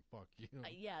like going, fuck you.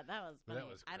 Yeah, that was But funny.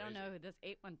 that was I don't know crazy. who this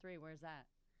 813. Where's that?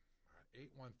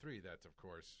 813, that's, of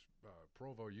course,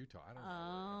 Provo, Utah. I don't know.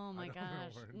 Oh my I don't know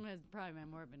gosh, where- it's probably my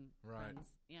Morbin Right.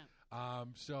 friends. Yeah.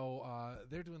 So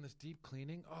they're doing this deep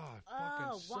cleaning. Oh, it fucking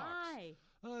Oh, sucks. why?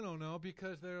 I don't know,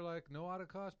 because they're like, no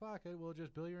out-of-cost pocket. We'll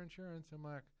just bill your insurance. I'm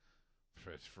like,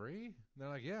 it's free? They're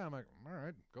like, yeah. I'm like, all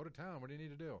right, go to town. What do you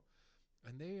need to do?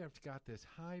 And they have got this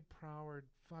high-powered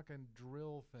fucking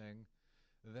drill thing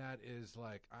that is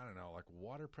like, I don't know, like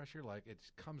water pressure. Like it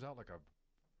comes out like a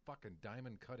fucking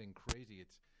diamond cutting crazy.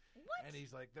 It's What? And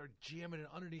he's like, they're jamming it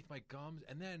underneath my gums,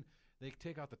 and then they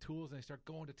take out the tools and they start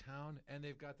going to town, and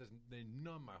they've got this. They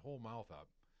numb my whole mouth up,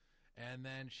 and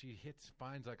then she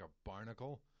finds like a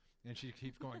barnacle, and she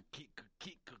keeps going keek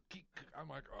keek keek. I'm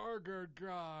like, oh good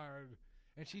God!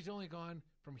 And she's only gone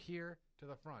from here to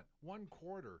the front,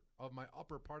 1/4 of my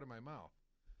upper part of my mouth.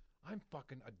 I'm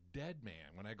fucking a dead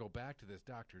man when I go back to this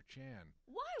Dr. Chan.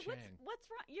 Why? Chang. What's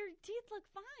wrong? Your teeth look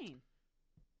fine.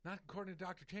 Not according to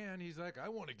Dr. Chan. He's like, I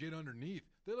want to get underneath.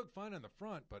 They look fine on the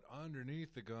front, but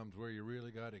underneath the gums where you really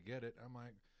got to get it. I'm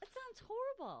like, That sounds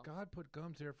horrible. God put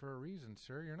gums there for a reason,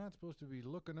 sir. You're not supposed to be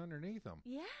looking underneath them.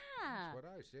 Yeah. That's what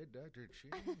I said, Dr.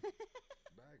 Chan.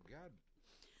 By God.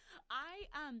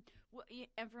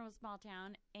 I'm from a small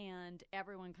town, and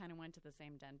everyone kind of went to the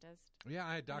same dentist. Yeah,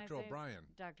 I had Can I Dr. say O'Brien.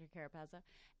 Dr. Carapazza.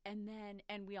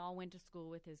 And we all went to school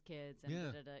with his kids and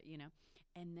Yeah. you know.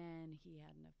 And then he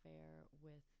had an affair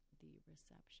with the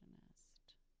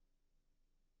receptionist.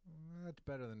 That's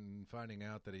better than finding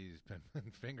out that he's been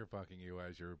finger fucking you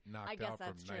as you're knocked I guess out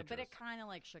that's from true, nitrous. but it kind of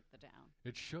like shook the town.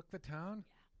 It shook the town?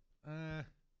 Yeah.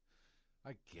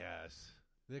 I guess.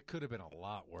 It could have been a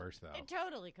lot worse, though. It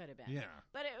totally could have been. Yeah.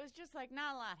 But it was just like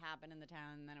not a lot happened in the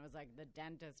town, and then it was like the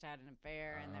dentist had an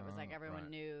affair, and it was like everyone right.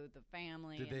 knew the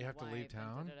family. Did and they the have to leave wife and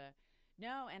town? da-da-da.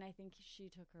 No, and I think she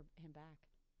took him back.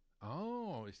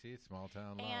 Oh, you see, it's small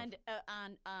town love. And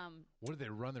What did they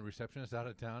run the receptionist out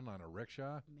of town on a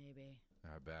rickshaw? maybe.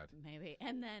 I bet.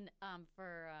 And then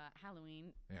for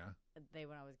Halloween, Yeah. they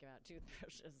would always give out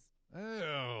toothbrushes.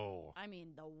 Oh. I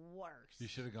mean, the worst. You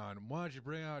should have gone, why don't you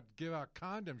give out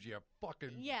condoms, you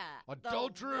fucking Yeah.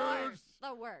 adulterers.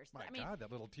 The worst. My I mean, God,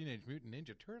 that little Teenage Mutant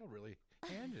Ninja Turtle really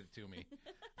handed it to me.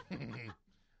 what are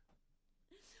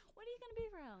you going to be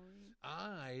for Halloween?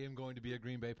 I am going to be a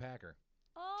Green Bay Packer.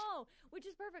 Oh, which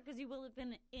is perfect because you will have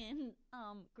been in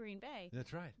Green Bay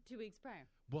That's right. 2 weeks prior.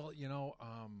 Well, you know,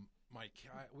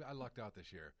 I lucked out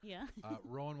this year. Yeah.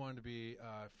 Rowan wanted to be,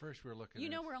 first we were looking You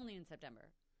at... know we're only in September.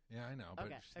 Yeah, I know, but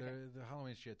Okay, the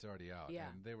Halloween shit's already out. Yeah,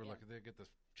 And they were yeah. looking, they get this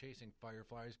Chasing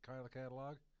Fireflies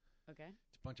catalog. Okay.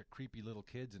 It's a bunch of creepy little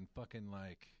kids in fucking,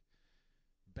 like,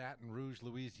 Baton Rouge,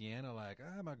 Louisiana, like,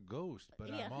 I'm a ghost, but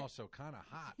Yeah. I'm also kind of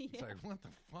hot. It's Yeah. like, what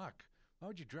the fuck? Why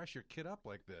would you dress your kid up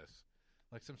like this?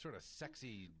 Like some sort of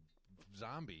sexy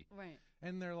zombie. Right.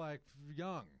 And they're, like,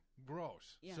 young.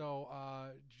 Gross. Yeah. So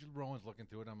Rowan's looking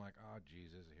through it. I'm like, oh,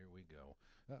 Jesus, here we go.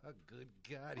 Good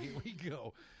God, here we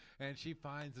go. And she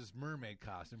finds this mermaid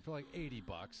costume for like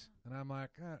 $80. And I'm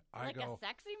like, I Like go, a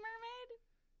sexy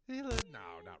mermaid? no,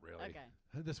 not really. Okay.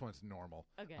 This one's normal.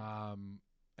 Okay.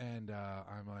 And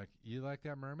I'm like, you like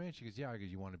that mermaid? She goes, yeah. I go,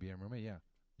 you want to be a mermaid? Yeah.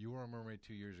 You were a mermaid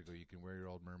 2 years ago. You can wear your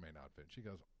old mermaid outfit. She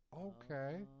goes,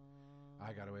 okay.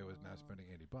 I got away with not spending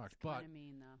 $80. It's But kind of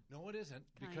mean, though. no, it isn't,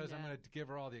 because I'm Kinda. going to give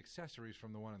her all the accessories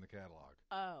from the one in the catalog,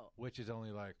 Oh. which is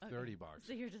only like Okay. $30.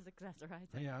 So you're just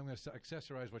accessorizing. Yeah, I'm going to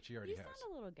accessorize what she already You has.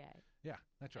 sound a little gay. Yeah,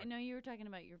 that's right. I know you were talking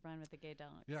about your friend with the gay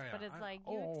dogs. Yeah, yeah. But it's like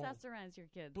you accessorize your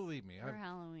kids Believe me, for I'm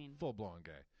Halloween. full-blown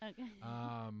gay. Okay.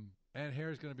 And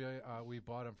here's going to be, we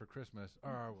bought him for Christmas.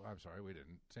 Or, I'm sorry, we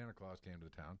didn't. Santa Claus came to the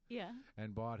town Yeah.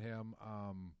 and bought him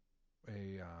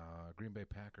a Green Bay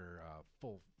Packer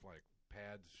full, like,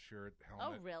 pads, shirt, Oh,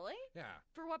 helmet. really? Yeah.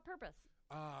 For what purpose?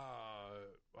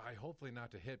 I hopefully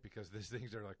not to hit because these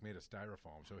things are like made of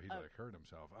styrofoam, so he'd like hurt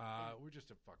himself. We're just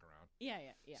to fuck around. Yeah.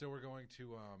 So we're going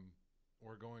to.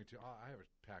 I have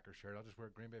a Packer shirt. I'll just wear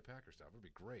Green Bay Packer stuff. It'll be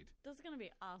great. That's going to be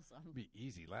awesome. It'll be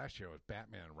easy. Last year it was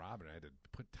Batman and Robin. I had to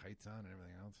put tights on and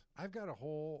everything else. I've got a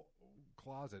whole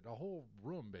closet, a whole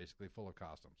room basically full of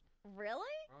costumes. Really?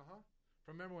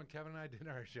 Remember when Kevin and I did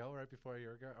our show right before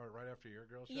your girl, or right after your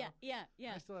girl's show? Yeah.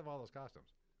 I still have all those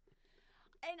costumes.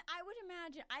 And I would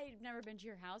imagine, I've never been to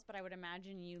your house, but I would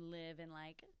imagine you live in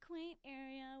like a quaint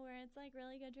area where it's like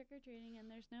really good trick-or-treating and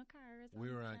there's no cars.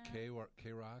 We were on stuff. K-Rock,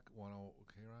 K-Rock,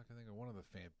 I think, or one of the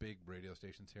big radio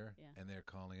stations here. Yeah. And they're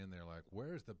calling in. They're like,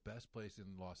 where's the best place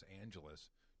in Los Angeles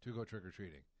to go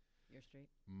trick-or-treating? Your street?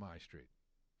 My street.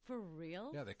 For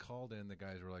real? Yeah, they called in. The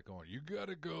guys were like going, you got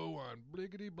to go on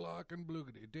Bliggity Block and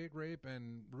Bloogity, Date Rape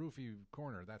and Roofie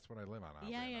Corner. That's what I live on.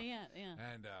 Yeah.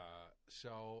 And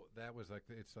so that was like,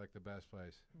 it's like the best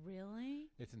place.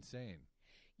 Really? It's insane.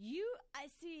 I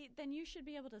see, then you should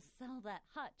be able to sell that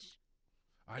hutch.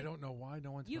 I don't know why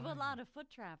no one's You have a buying lot it. of foot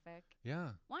traffic. Yeah.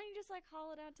 Why don't you just like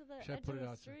haul it out to the Should I edge put of it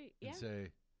the out street? and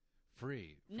say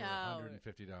free for No.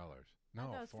 $150? No, I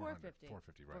thought it was $400. $450.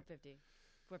 $450, right.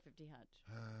 $450 hutch.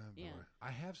 Boy. Yeah.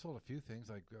 I have sold a few things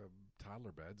like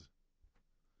toddler beds.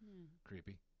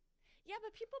 Creepy. Yeah,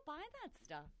 but people buy that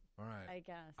stuff, All right. I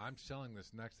guess. I'm selling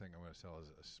this next thing I'm going to sell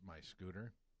is my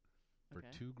scooter. for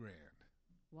Okay. $2,000.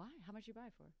 Why? How much you buy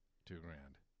for? $2,000.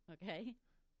 Okay.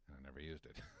 And I never used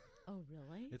it. Oh,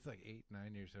 really? It's like 8,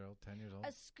 9 years old, 10 years old.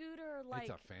 A scooter like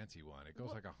It's a fancy one. It goes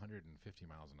Well- like 150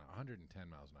 miles an hour, 110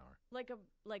 miles an hour. like a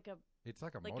It's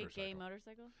like a like motorcycle. a gay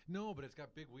motorcycle? No, but it's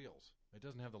got big wheels. It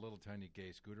doesn't have the little tiny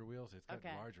gay scooter wheels. It's got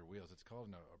Okay. larger wheels. It's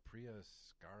called a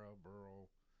Prius Scarborough.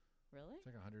 Really? It's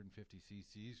like 150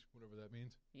 cc's, whatever that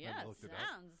means. I Yeah, looked it up.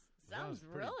 sounds Sounds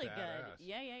pretty really badass. good.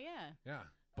 Yeah. Yeah,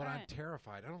 but I'm Right.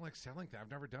 terrified. I don't like selling things.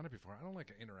 I've never done it before. I don't like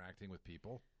interacting with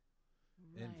people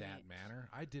in that Right. manner.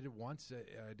 I did it once.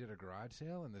 I did a garage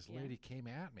sale, and this Yeah. lady came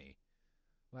at me.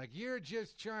 Like, you're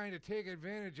just trying to take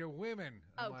advantage of women.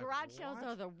 I'm Oh, like, garage sales "What?"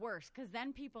 are the worst because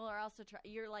then people are also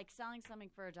you're like selling something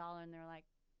for $1 and they're like,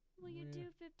 "Will you Yeah.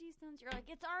 do 50 cents?" You're like,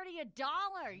 "It's already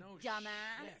 $1, No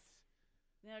dumbass." shit.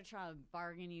 They're trying to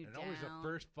bargain you And down. always the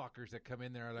first fuckers that come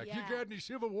in there are like, Yeah. you got any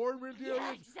Civil War materials?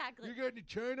 Yeah, exactly. You got any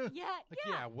China? Yeah, Like,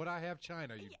 yeah, would I have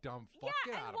China, you dumb fuck? Get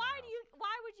Yeah, out and of my house.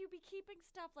 why would you be keeping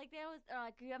stuff like they always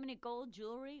like? Do you have any gold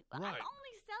jewelry? I'm Right.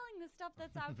 only selling the stuff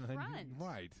that's out front.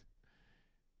 Right.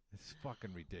 It's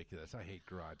fucking ridiculous. I hate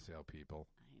garage sale people.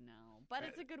 I know, but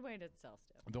it's a good way to sell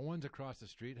stuff. The ones across the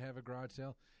street have a garage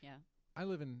sale. Yeah. I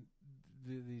live in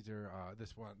these are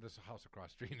this house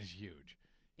across the street is huge.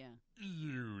 Yeah.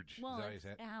 Huge. Well, Is that how you it's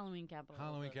say it? Halloween capital.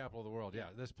 Halloween of the- capital of the world. Yeah,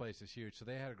 this place is huge. So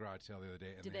they had a garage sale the other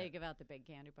day. And Did they give out the big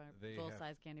candy bar, They full have-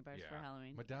 size candy bars for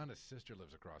Halloween? Madonna's sister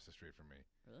lives across the street from me.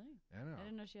 Really? I know. I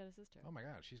didn't know she had a sister. Oh my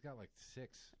God, she's got like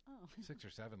six Oh. 6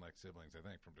 or 7 like siblings, I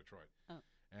think, from Detroit. Oh.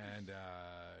 And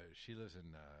she lives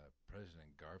in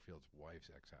President Garfield's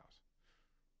wife's ex-house.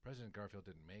 President Garfield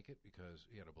didn't make it because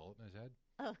he had a bullet in his head,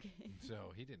 Okay.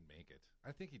 so he didn't make it.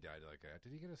 I think he died like that.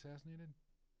 Did he get assassinated?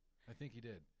 I think he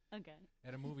did Okay.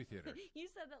 at a movie theater. You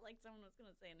said that like someone was going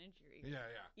to say an injury. Yeah.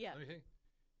 Yeah. Let me think.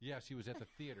 Yes, he was at the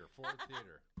theater, Ford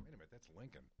Theater. Wait a minute, that's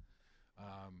Lincoln.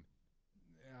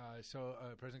 So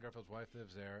President Garfield's wife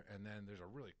lives there, and then there's a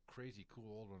really crazy,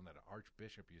 cool old one that an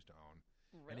archbishop used to own.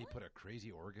 Really? And he put a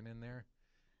crazy organ in there.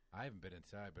 I haven't been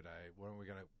inside, but when we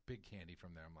got a big candy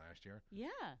from them last year. Yeah.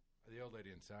 The old lady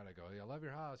inside, I go, I love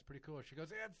your house, pretty cool. She goes,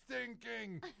 it's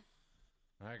sinking.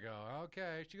 I go,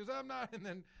 okay. She goes, I'm not. And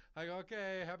then I go,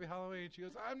 okay, happy Halloween. She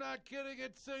goes, I'm not kidding,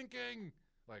 it's sinking.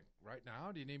 Like, right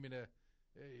now? Do you need me to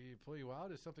pull you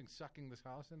out? Is something sucking this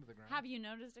house into the ground? Have you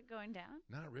noticed it going down?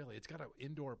 Not really. It's got an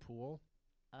indoor pool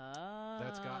Oh.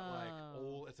 that's got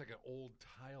like it's like an old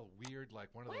tile, weird, like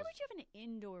one of Why those. would you have an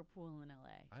indoor pool in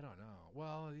LA? I don't know.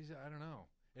 Well, I don't know.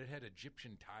 It had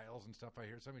Egyptian tiles and stuff. I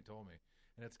hear somebody told me,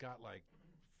 and it's got like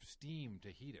steam to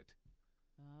heat it.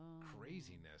 Oh.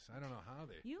 Craziness. I don't know how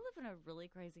they. You live in a really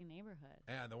crazy neighborhood.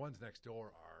 And the ones next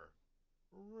door are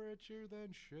richer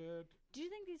than shit. Do you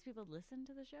think these people listen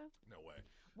to the show? No way.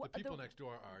 What- the people the- next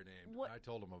door are named. what- I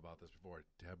told them about this before.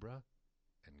 Deborah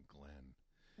and Glenn.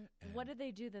 And What do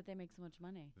they do that they make so much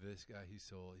money? This guy, he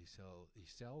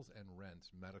sells and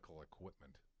rents medical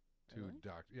equipment to Really?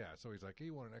 doctors. Yeah. So he's like, hey,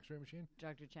 you want an X-ray machine?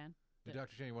 Dr. Chen? Hey,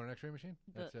 Dr. Chen, you want an X-ray machine?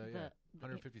 That's the-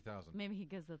 150,000. Maybe he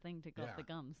gives the thing to go Yeah. up the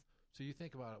gums. So you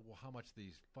think about it, well, how much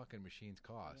these fucking machines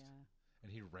cost, Yeah.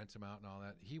 and he rents them out and all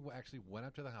that. He actually went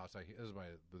up to the house. This is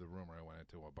the room where I went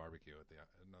into a barbecue at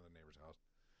another neighbor's house.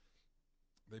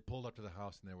 They pulled up to the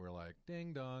house and they were like,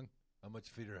 "Ding dong, how much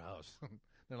for your house?"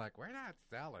 They're like, "We're not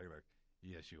selling." Like,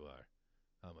 yes, you are.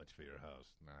 How much for your house?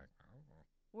 And I'm like, I don't know.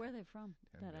 Where are they from?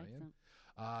 10 That million?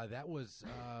 accent. That was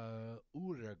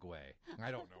Uruguay.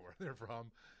 I don't know where they're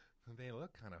from. They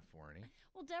look kind of foreigny.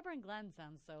 Well, Deborah and Glenn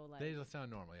sound so like. They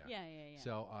sound normal, yeah. Yeah.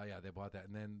 So, they bought that.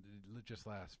 And then just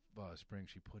last spring,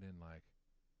 she put in like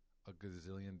a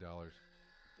gazillion dollars.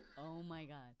 Oh my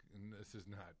God. And this is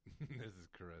not, this is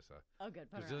Carissa. Oh, good.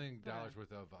 Put her on. Gazillion Put her dollars on.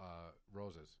 worth of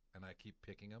roses. And I keep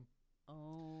picking them.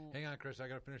 Oh. Hang on, Chris. I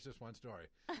got to finish this one story.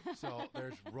 So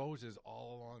there's roses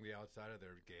all along the outside of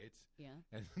their gates. Yeah.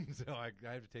 And so I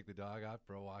have to take the dog out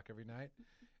for a walk every night.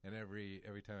 And every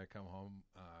time I come home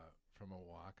from a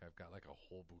walk, I've got like a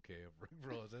whole bouquet of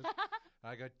roses.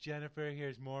 I go, Jennifer,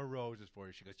 here's more roses for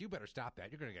you. She goes, you better stop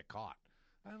that. You're going to get caught.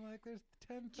 I'm like, there's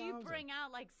 10,000. Do you bring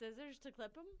out like scissors to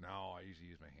clip them? No, I usually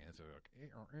use my hands. So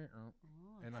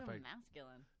Oh, And that's if so I-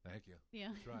 masculine. thank you. Yeah.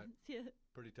 That's right. yeah.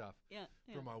 Pretty tough. Yeah.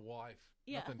 Yeah. For my wife.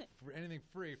 Yeah. Nothing, anything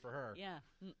free for her. Yeah.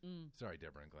 Mm-mm. Sorry,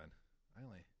 Deborah and Glenn.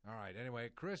 All right. Anyway,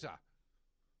 Carissa.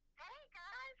 Hey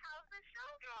guys, how's the show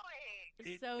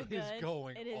going? It So is good.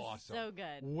 going It is awesome. so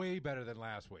good. Way better than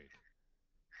last week.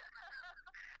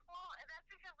 Well, that's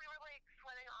because we were like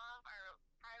sweating off our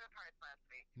private parts last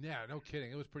week. Yeah, no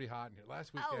kidding. It was pretty hot in here.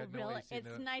 Last week Oh, they had no really? AC.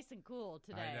 It's nice and cool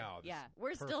today. know. This Yeah. is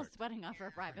We're still perfect. sweating off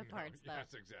our private No, parts, though.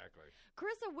 Yes, exactly.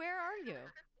 Carissa, where are you?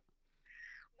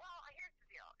 Well, here's the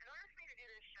deal. In order for me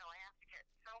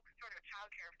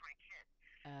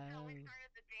So we Oh.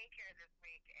 started the daycare this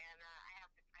week, and I had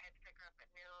to pick her up at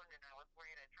noon, and I was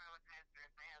worried I traumatized her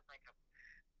if I had like a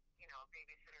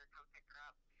babysitter come pick her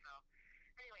up. So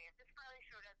anyway, if this Farley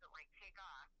show doesn't like take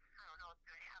off, I don't know what's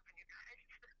gonna happen, you guys.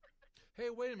 Hey,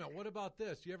 wait a minute. What about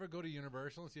this? Do you ever go to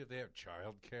Universal and see if they have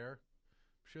child care?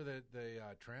 I'm sure that the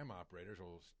tram operators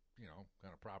will,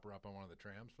 kind of prop her up on one of the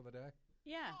trams for the day.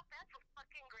 Yeah. Oh, that's a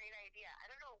fucking great idea. I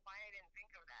don't know why I didn't think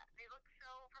of that. They look so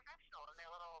professional in their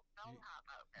little bellhop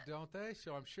outfit. Don't they?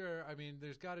 So I'm sure. I mean,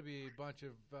 there's got to be a bunch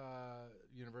of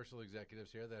Universal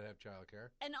executives here that have child care.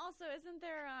 And also, isn't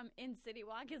there in City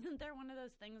Walk? Isn't there one of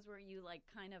those things where you like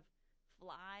kind of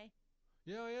fly?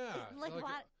 Yeah. Like what?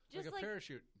 Like Just a like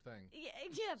parachute thing.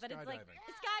 Yeah, but it's like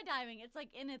Skydiving. skydiving. It's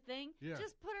like in a thing. Yeah.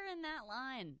 Just put her in that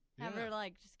line. Have Yeah. her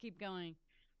like just keep going.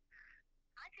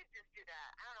 I could just do that.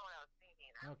 I don't know what I was thinking.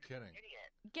 I'm No kidding. an idiot.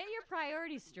 Get your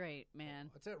priorities straight, man.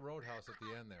 What's that Roadhouse at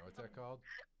the end there? What's that called?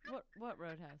 What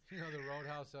Roadhouse? You know the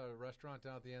Roadhouse restaurant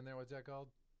down at the end there? What's that called?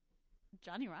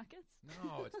 Johnny Rockets?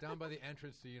 No, it's down by the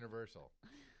entrance to Universal.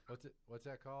 What's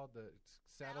that called? The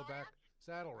Saddleback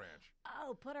Saddle Ranch.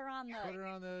 Oh, put her on Put her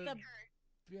on the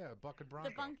Sure. Bucket Bronco.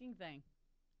 the bunking thing.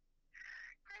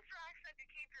 Chris Rock said to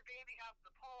keep your baby off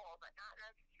the pole, but not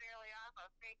necessarily off a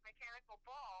fake mechanical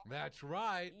ball. That's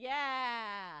right.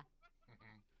 Yeah.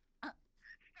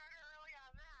 Started early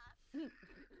on that.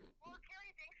 Well,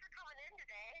 Carrie, thanks for coming in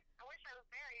today. I wish I was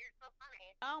there. You're so funny.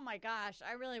 Oh my gosh,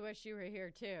 I really wish you were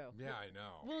here too. Yeah, I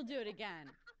know. We'll do it again.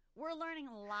 We're learning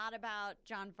a lot about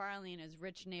John Farley and his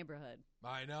rich neighborhood.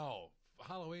 I know.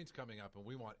 Halloween's coming up, and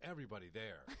we want everybody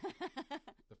there.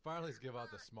 The Farleys give out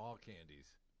the small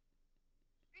candies.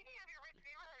 Speaking of your rich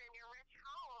neighborhood and your rich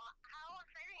home, how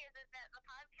exciting is it that the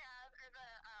podcast or the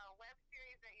web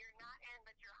series that you're not in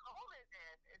but your home is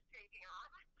in is taking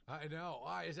off? I know.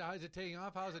 How's it taking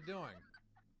off? How's it doing?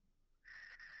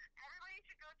 Everybody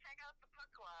should go check out the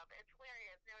Book Club. It's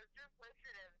hilarious. It was just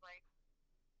listed as like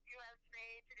USA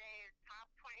Today's top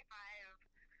 25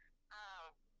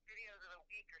 videos of the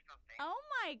week or something. Oh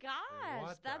my gosh,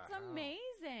 What the that's hell?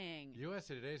 amazing.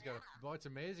 USA Today's got what's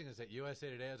amazing is that USA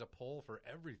Today has a poll for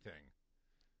everything.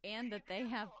 And that they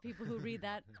have people who read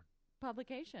that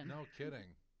publication. No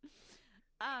kidding. This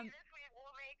week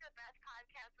we'll make the best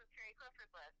podcast with Terry Clifford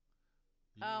list.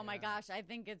 Oh my Yeah, gosh, I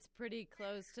think it's pretty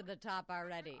close to the top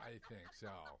already. I think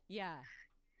so. Yeah.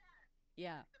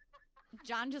 Yeah.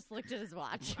 John just looked at his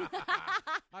watch.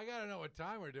 I got to know what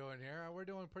time we're doing here. We're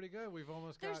doing pretty good. We've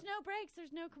almost got. There's no breaks.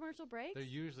 There's no commercial breaks. There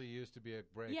usually used to be a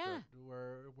break. Yeah.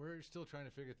 But we're still trying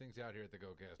to figure things out here at the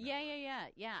GoCast. Yeah.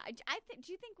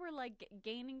 Do you think we're like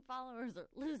gaining followers or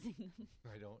losing them?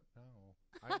 I don't know.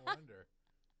 I wonder.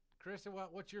 Krista,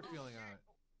 what's your feeling on it?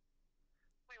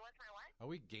 Wait, what's my what? Are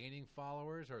we gaining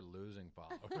followers or losing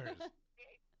followers?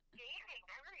 Gaining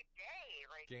every day.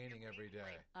 Like Gaining every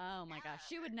day. Oh my gosh,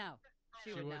 she would know.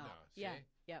 She would know. See? Yeah.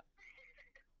 Yep.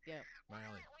 Yep. My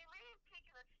only. We may have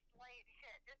taken a slight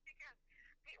hit just because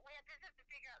we had just have to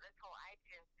figure out this whole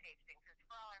iTunes page thing. Because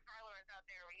for all our followers out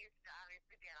there, we used to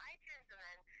obviously be on iTunes, and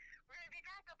then we're going to be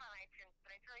back up on iTunes. But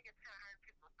I feel like it's kind of hard for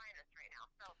people to find us right now.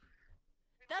 So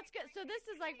That's good. So this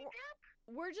is like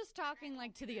we're just talking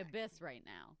like to the abyss right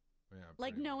now. Yeah,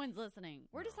 Like pretty no much. one's listening.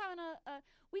 We're No. just having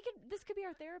this could be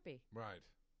our therapy. Right.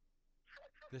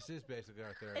 This is basically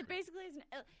our therapy. It basically is.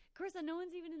 Carissa, no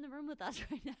one's even in the room with us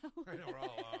right now. I know, we're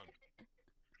all alone.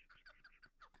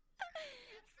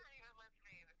 It's not even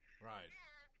listening. Right.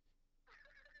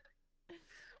 And,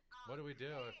 What do we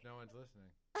do if no one's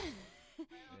listening?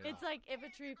 It's like if a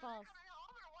tree falls. coming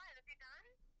home or what? Is he done?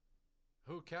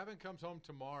 Who? Kevin comes home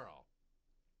tomorrow.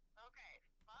 Okay,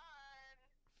 fun.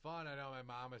 Fun. I know my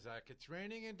mom is like, it's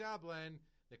raining in Dublin.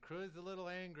 The crew's a little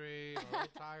angry, a little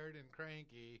tired and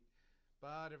cranky,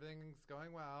 but everything's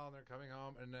going well. And they're coming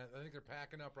home, and I think they're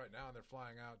packing up right now, and they're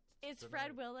flying out. Is tonight.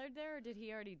 Fred Willard there, or did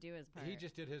he already do his part? He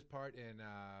just did his part in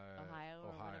Ohio.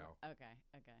 Or Ohio. whatever? Okay.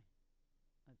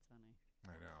 That's funny.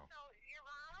 I know. So your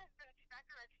mom has been stuck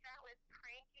on a chat with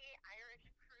cranky Irish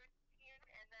cruise team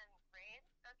and then rain?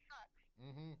 That sucks.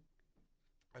 Mm-hmm.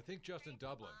 I think just in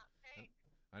Dublin. Hey,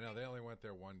 I know they only went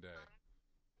there one day.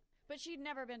 But she'd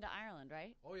never been to Ireland,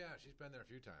 right? Oh yeah, she's been there a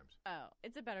few times. Oh,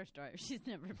 it's a better story. She's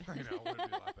never been. I know, would be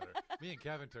a lot better. Me and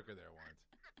Kevin took her there once.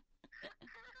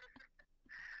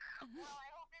 well, I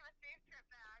hope they have a safe trip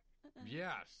back.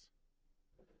 Yes.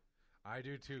 I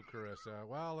do too, Carissa.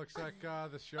 Well, looks like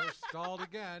the show's stalled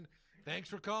again. Thanks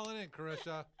for calling in,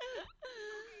 Carissa.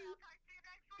 Okay, I'll talk to you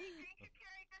next week. Thank you,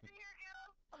 Carrie. Good to hear you.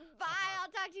 Bye.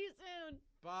 I'll talk to you soon.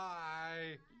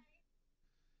 Bye.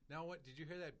 Now, what did you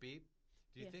hear that beep?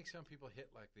 Do you Yeah. think some people hit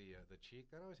like the cheek?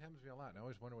 That always happens to me a lot. And I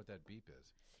always wonder what that beep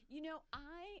is. You know,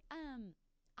 I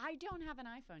I don't have an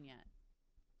iPhone yet.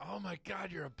 Oh my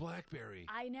God, you're a BlackBerry.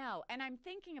 I know, and I'm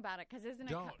thinking about it because isn't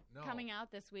it No. coming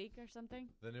out this week or something?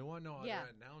 The new one? No, Yeah.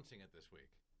 they're announcing it this week.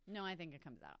 No, I think it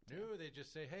comes out. too. No, they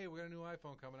just say, hey, we got a new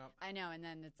iPhone coming up. I know, and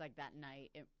then it's like that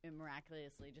night, it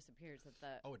miraculously just appears at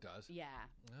the. Oh, it does? Yeah.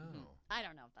 Oh. Mhm. I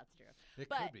don't know if that's true. It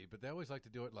But- could be, but they always like to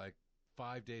do it like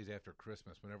 5 days after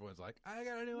Christmas when everyone's like, I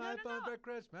got a new No, iPhone no. for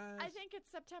Christmas. I think it's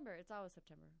September. It's always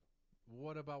September.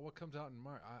 What about what comes out in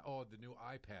March? The new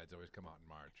iPads always come out in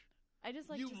March. I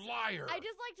just like You to, liar! I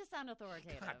just like to sound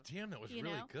authoritative. God damn, that was you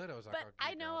really know? good. I was like, But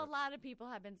okay, I know got a it. lot of people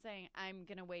have been saying I'm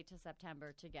gonna wait till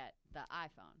September to get the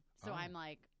iPhone. So Oh. I'm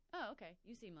like, oh, okay.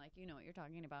 You seem like you know what you're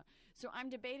talking about. So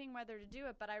I'm debating whether to do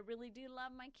it, but I really do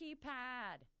love my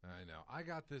keypad. I know. I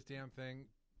got this damn thing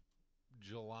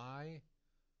July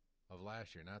of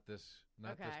last year, not this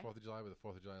Okay. 4th of July, but the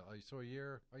 4th of July. So a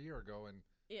year ago and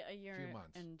Yeah, a year Few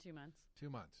months. and 2 months. 2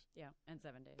 months. Yeah, and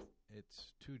 7 days.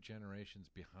 It's 2 generations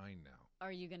behind now.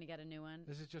 Are you gonna get a new one?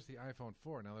 This is just the iPhone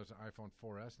 4. Now there's an iPhone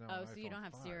 4S. Now Oh, an so you iPhone don't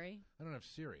have 5. Siri? I don't have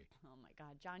Siri. Oh my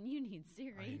God, John, you need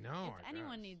Siri. I know, If I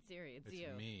anyone guess. needs Siri, it's It's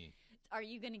you. me. Are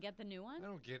you gonna get the new I one?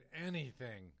 don't get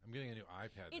anything. I'm getting a new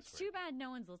iPad It's this too week. bad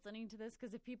no one's listening to this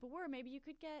because if people were, maybe you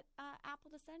could get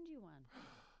Apple to send you one.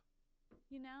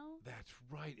 You know? That's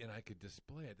right, and I could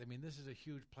display it. I mean, this is a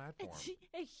huge platform. It's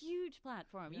a huge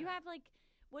platform. You Yeah. have like,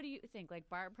 what do you think? Like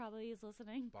Barb probably is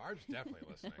listening, Barb's definitely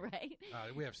listening. right?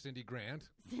 We have Cindy Grant.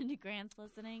 Cindy Grant's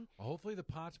listening. Hopefully, the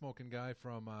pot smoking guy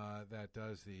from that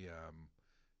does the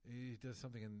he does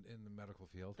something in the medical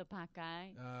field. The pot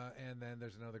guy. And then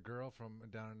there's another girl from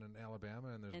down in Alabama,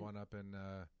 and there's And- one up in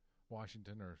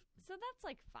Washington. Or So that's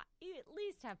like 5. You at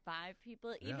least have 5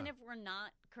 people, even Yeah. if we're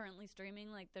not currently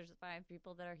streaming. Like there's 5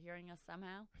 people that are hearing us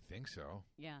somehow. I think so.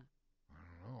 Yeah, I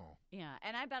don't know. yeah.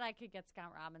 And I bet I could get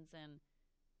Scott Robinson.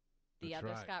 The That's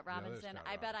other right. Scott The other Robinson. Scott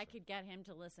I bet I Robinson. could get him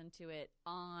to listen to it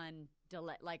on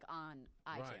like on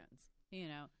Right. iTunes. You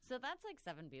know, so that's like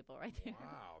 7 people right there.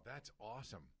 Wow, that's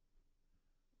awesome.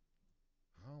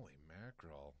 Holy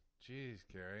mackerel. Jeez,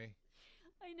 Carrie.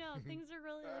 I know things are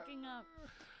really looking up.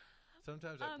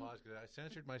 Sometimes I pause because I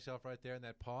censored myself right there in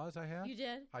that pause I had. You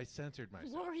did? I censored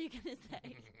myself. What were you gonna say? I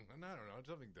don't know. It's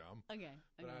something dumb. Okay.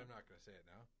 But okay. I'm not going to say it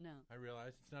now. No. I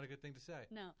realize it's not a good thing to say.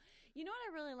 No. You know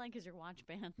what I really like is your watch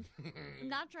band. I'm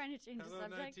not trying to change the Hello,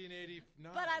 subject,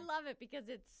 1989. but I love it because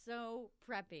it's so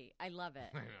preppy. I love it.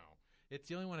 I know. It's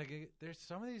the only one I get. There's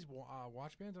some of these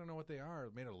watch bands. I don't know what they are.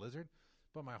 Made of lizard,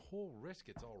 but my whole wrist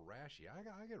gets all rashy.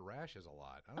 I get rashes a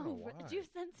lot. I don't know why. Do you have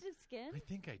sensitive skin? I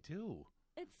think I do.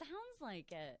 It sounds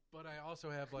like it. But I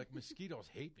also have like mosquitoes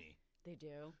hate me. They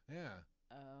do. Yeah.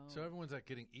 Oh. So everyone's like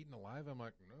getting eaten alive. I'm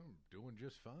like, no, I'm doing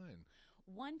just fine.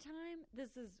 One time,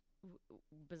 this is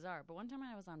bizarre, but one time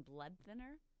I was on blood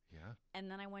thinner, Yeah. and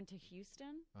then I went to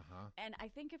Houston, Uh huh. and I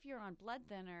think if you're on blood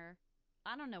thinner,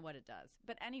 I don't know what it does,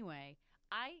 but anyway,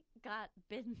 I got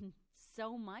bitten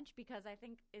so much because I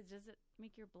think does it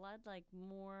make your blood like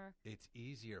more? It's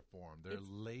easier for them. They're It's-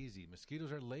 lazy.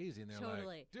 Mosquitoes are lazy, and they're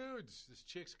Totally. like, dudes, this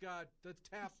chick's got. Let's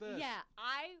tap this. Yeah,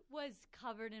 I was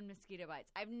covered in mosquito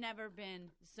bites. I've never been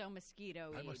so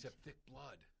mosquito-y. I must have thick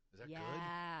blood. Is that yeah.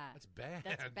 good? That's bad.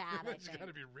 That's bad, I That's think. got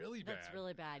to be really bad. That's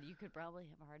really bad. You could probably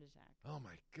have a heart attack. Oh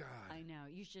my god. I know.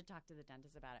 You should talk to the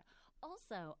dentist about it.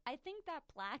 Also, I think that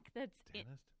plaque that's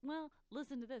Dentist? well,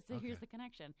 listen to this. So here's Okay. the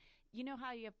connection. You know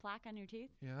how you have plaque on your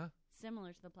teeth? Yeah.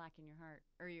 Similar to the plaque in your heart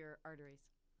or your arteries.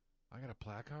 I got a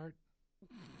plaque heart.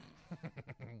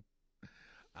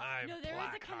 I'm No, there is a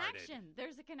plaque-hearted. connection.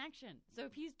 There's a connection. So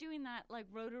if he's doing that like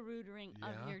roto-rootering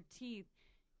Yeah. of your teeth,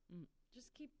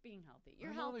 just keep being healthy.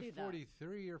 You're I'm healthy only though.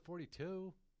 43 or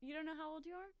 42. You don't know how old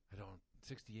you are? I don't.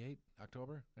 68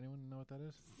 October. Anyone know what that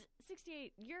is?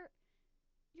 68. You're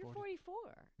 40. 44.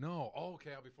 No. Oh,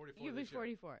 okay. I'll be 44. You'll be this year.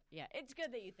 44. Yeah, it's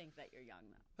good that you think that you're young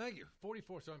though. Thank you.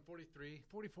 44. So I'm 43.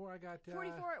 44. I got.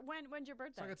 44. When's your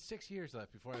birthday? So I got 6 years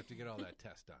left before I have to get all that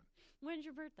test done. When's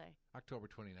your birthday? October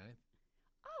 29th.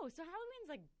 Oh, so Halloween's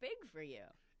like big for you.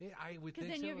 Yeah, I would Because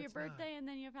think then so. you have your It's not. birthday and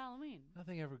then you have Halloween.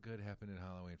 Nothing ever good happened in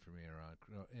Halloween for me around,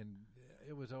 and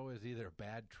it was always either a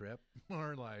bad trip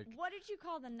or like What did you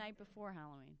call the night before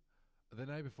Halloween? the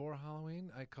night before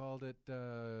Halloween. I called it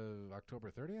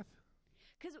October 30th.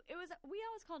 Because we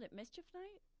always called it Mischief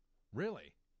Night,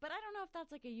 Really? but I don't know if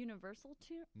that's like a universal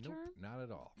Nope, term. not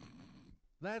at all.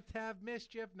 Let's have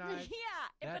mischief night.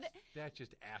 Yeah, That's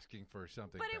just asking for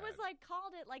something. but it bad. was like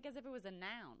called it like as if it was a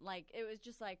noun. Like it was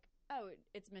just like, oh,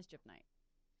 it's Mischief Night.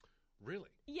 Really?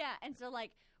 Yeah, and so like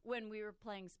when we were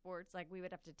playing sports, like we would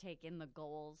have to take in the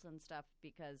goals and stuff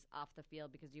because off the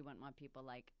field because you wouldn't want people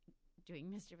like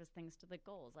doing mischievous things to the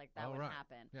ghouls. Like, that Oh, would right.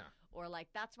 happen. Yeah. Or, like,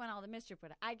 that's when all the mischief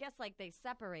would. I guess, like, they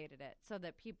separated it so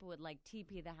that people would, like,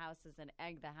 TP the houses and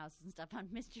egg the houses and stuff on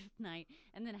mischief night.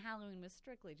 And then Halloween was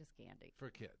strictly just candy. For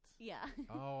kids. Yeah.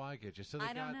 Oh, I get you. So they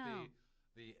I don't got know.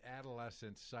 the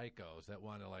adolescent psychos that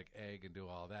want to like egg and do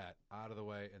all that out of the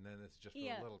way, and then it's just for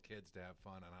Yeah. the little kids to have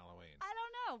fun on Halloween. I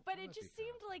don't know. But That it must be just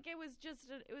seemed kinda like it was just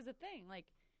it was a thing. Like,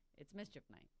 it's mischief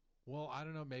night. Well, I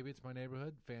don't know. Maybe it's my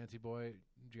neighborhood, fancy boy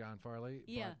John Farley.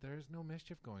 Yeah. But there's no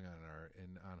mischief going on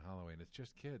on Halloween. It's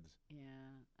just kids. Yeah,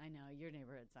 I know. Your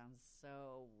neighborhood sounds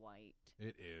so white.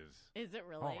 It is. Is it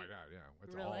really? Oh my God! Yeah,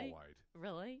 it's all Really? white.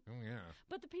 Really? Oh yeah.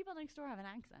 But the people next door have an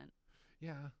accent.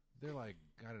 Yeah, they're like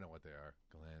I don't know what they are.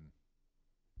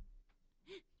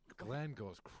 Glenn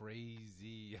goes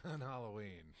crazy on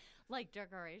Halloween, Like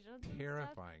decorations and stuff?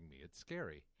 terrifying me. It's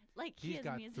scary. Like he He's has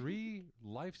got music. 3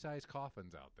 life-size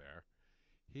coffins out there.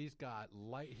 He's got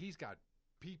He's got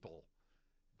people,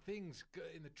 things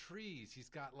in the trees. He's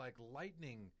got like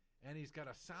lightning, and he's got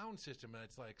a sound system, and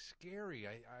it's like scary.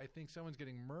 I think someone's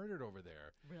getting murdered over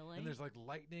there. Really? And there's like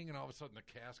lightning, and all of a sudden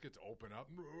the caskets open up,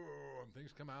 and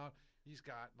things come out. He's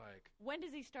got like When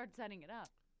does he start setting it up?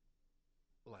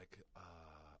 a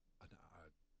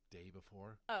day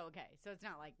before. Oh, okay. So it's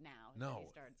not like now. that No, he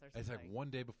starts or it's like something. one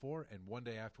day before and one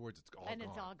day afterwards. It's all and gone.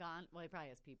 it's all gone. Well, he probably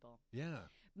has people. Yeah.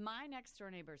 My next door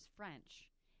neighbor's French,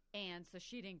 and so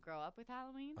she didn't grow up with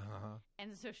Halloween,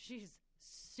 and so she's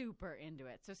super into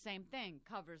it. So same thing,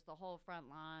 covers the whole front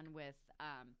lawn with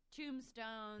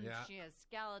tombstones. Yeah. She has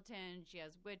skeletons. She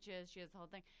has witches. She has the whole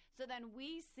thing. So then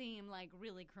we seem like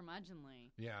really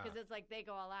curmudgeonly. Yeah. Because it's like they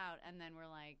go all out, and then we're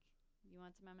like, you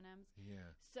want some M&Ms? Yeah.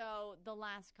 So the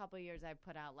last couple of years, I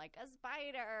put out like a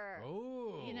spider.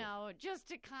 Oh. You know, just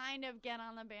to kind of get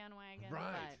on the bandwagon.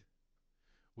 Right.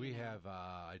 We you know. have,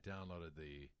 I downloaded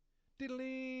the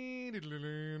diddly,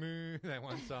 diddly, that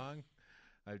one song.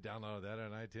 I downloaded that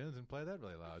on iTunes and play that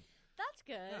really loud. That's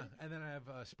good. Yeah. And then I have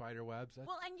spider webs.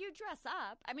 Well, and you dress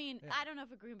up. I mean, Yeah. I don't know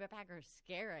if a Green Bay Packer is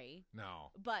scary,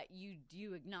 No. but you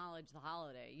do acknowledge the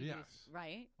holiday. You Yes.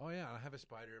 right? Oh, yeah. I have a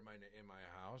spider in my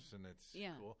house, and it's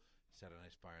Yeah. cool. Set a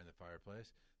nice fire in the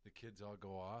fireplace. The kids all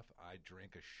go off. I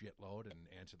drink a shitload and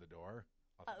answer the door.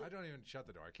 I don't even shut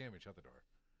the door. I can't even shut the door.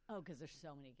 Oh, because there's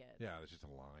so many kids. Yeah, there's just a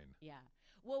line. Yeah.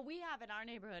 Well, we have in our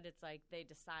neighborhood, it's like they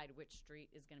decide which street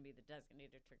is going to be the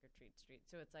designated trick-or-treat street.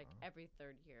 So it's like every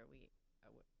third year we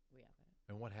have it.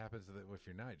 And what happens if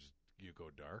you're not? Just you go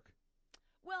dark?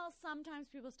 Well, sometimes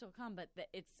people still come, but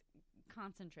it's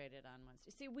concentrated on one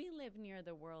street. See, we live near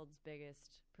the world's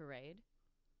biggest parade.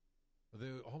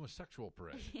 The homosexual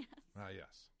parade. Yes.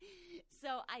 Yes.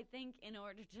 So I think in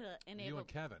order to enable... You and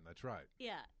Kevin, that's right.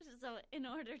 Yeah. So in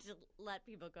order to let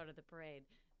people go to the parade,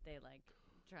 they like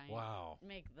try and Wow.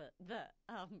 make the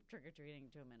trick or treating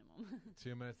to a minimum.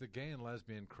 2 minutes. The gay and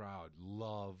lesbian crowd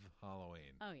love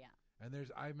Halloween. Oh yeah, And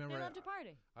I remember. they love to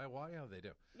party. Yeah, they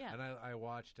do. Yeah. And I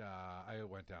watched, I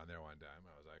went down there one time.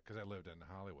 I was like, because I lived in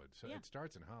Hollywood. So Yeah. it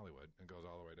starts in Hollywood and goes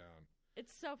all the way down.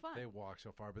 It's so fun. They walk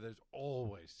so far, but there's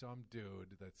always some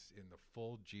dude that's in the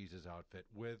full Jesus outfit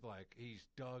with he's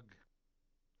dug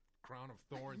crown of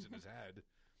thorns in his head,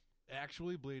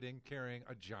 actually bleeding, carrying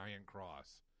a giant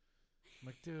cross. I'm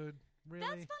like, dude, really?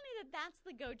 That's funny that's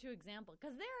the go-to example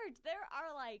because there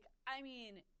are like, I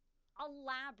mean,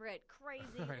 elaborate, crazy,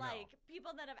 I know. like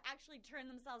people that have actually turned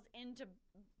themselves into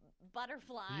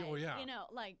butterflies. Oh, yeah. You know,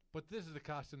 like But this is the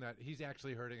costume that he's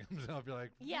actually hurting himself. You're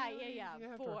like, yeah. really? Yeah,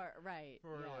 Right.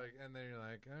 for Yeah. and then you're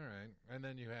like, all right. And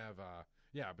then you have,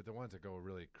 but the ones that go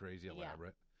really crazy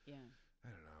elaborate. Yeah. I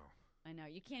don't know. I know.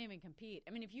 You can't even compete.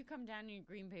 I mean, if you come down in your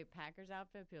Green Bay Packers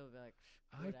outfit, people will be like,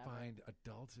 I whatever. find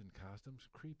adults in costumes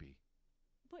creepy.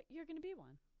 But you're going to be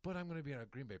one. But I'm going to be in a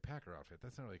Green Bay Packer outfit.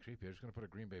 That's not really creepy. I'm just going to put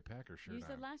a Green Bay Packer shirt You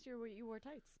said on. last year you wore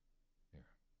tights.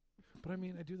 But I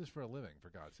mean, I do this for a living, for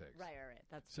God's sakes. Right.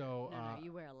 That's So, true. No,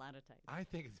 you wear a lot of tights. I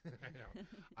think, I know.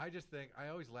 I just think, I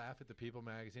always laugh at the People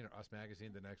magazine or Us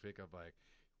magazine the next week of like,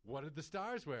 what did the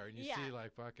stars wear? And you Yeah. see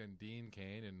like fucking Dean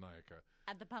Cain and like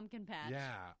At the pumpkin patch.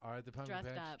 yeah, or at the pumpkin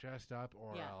Dressed patch, up. dressed up,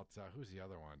 or Yeah. else who's the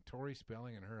other one? Tori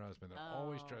Spelling and her husband. They're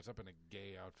always Oh. dressed up in a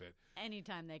gay outfit.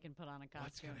 Anytime they can put on a costume.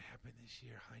 What's going to happen this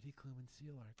year? Heidi Klum and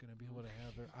Seal aren't going to be able to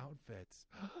have their outfits.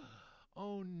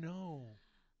 Oh no!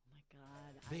 Oh my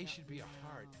God. I They don't should be a know.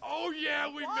 heart. Oh yeah,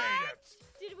 we What? made it!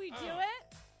 Did we do Oh.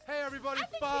 it? Hey everybody, I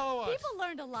think follow us. People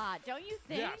learned a lot, don't you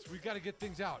think? Yes, we got to get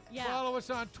things out. Yeah. Follow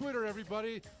us on Twitter,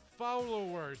 everybody.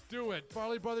 Followers, do it.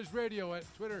 Farley Brothers Radio at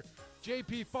Twitter.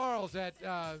 JP Farles at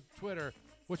Twitter.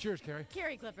 What's yours, Carrie?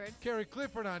 Carrie Clifford. Carrie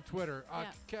Clifford on Twitter.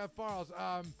 Kev Farles.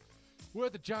 We're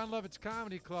at the John Lovitz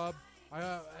Comedy Club,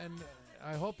 and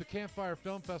I hope the Campfire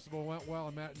Film Festival went well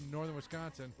in northern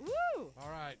Wisconsin. Woo! All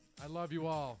right. I love you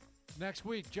all. Next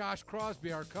week, Josh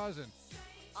Crosby, our cousin.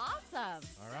 Awesome.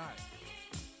 All right.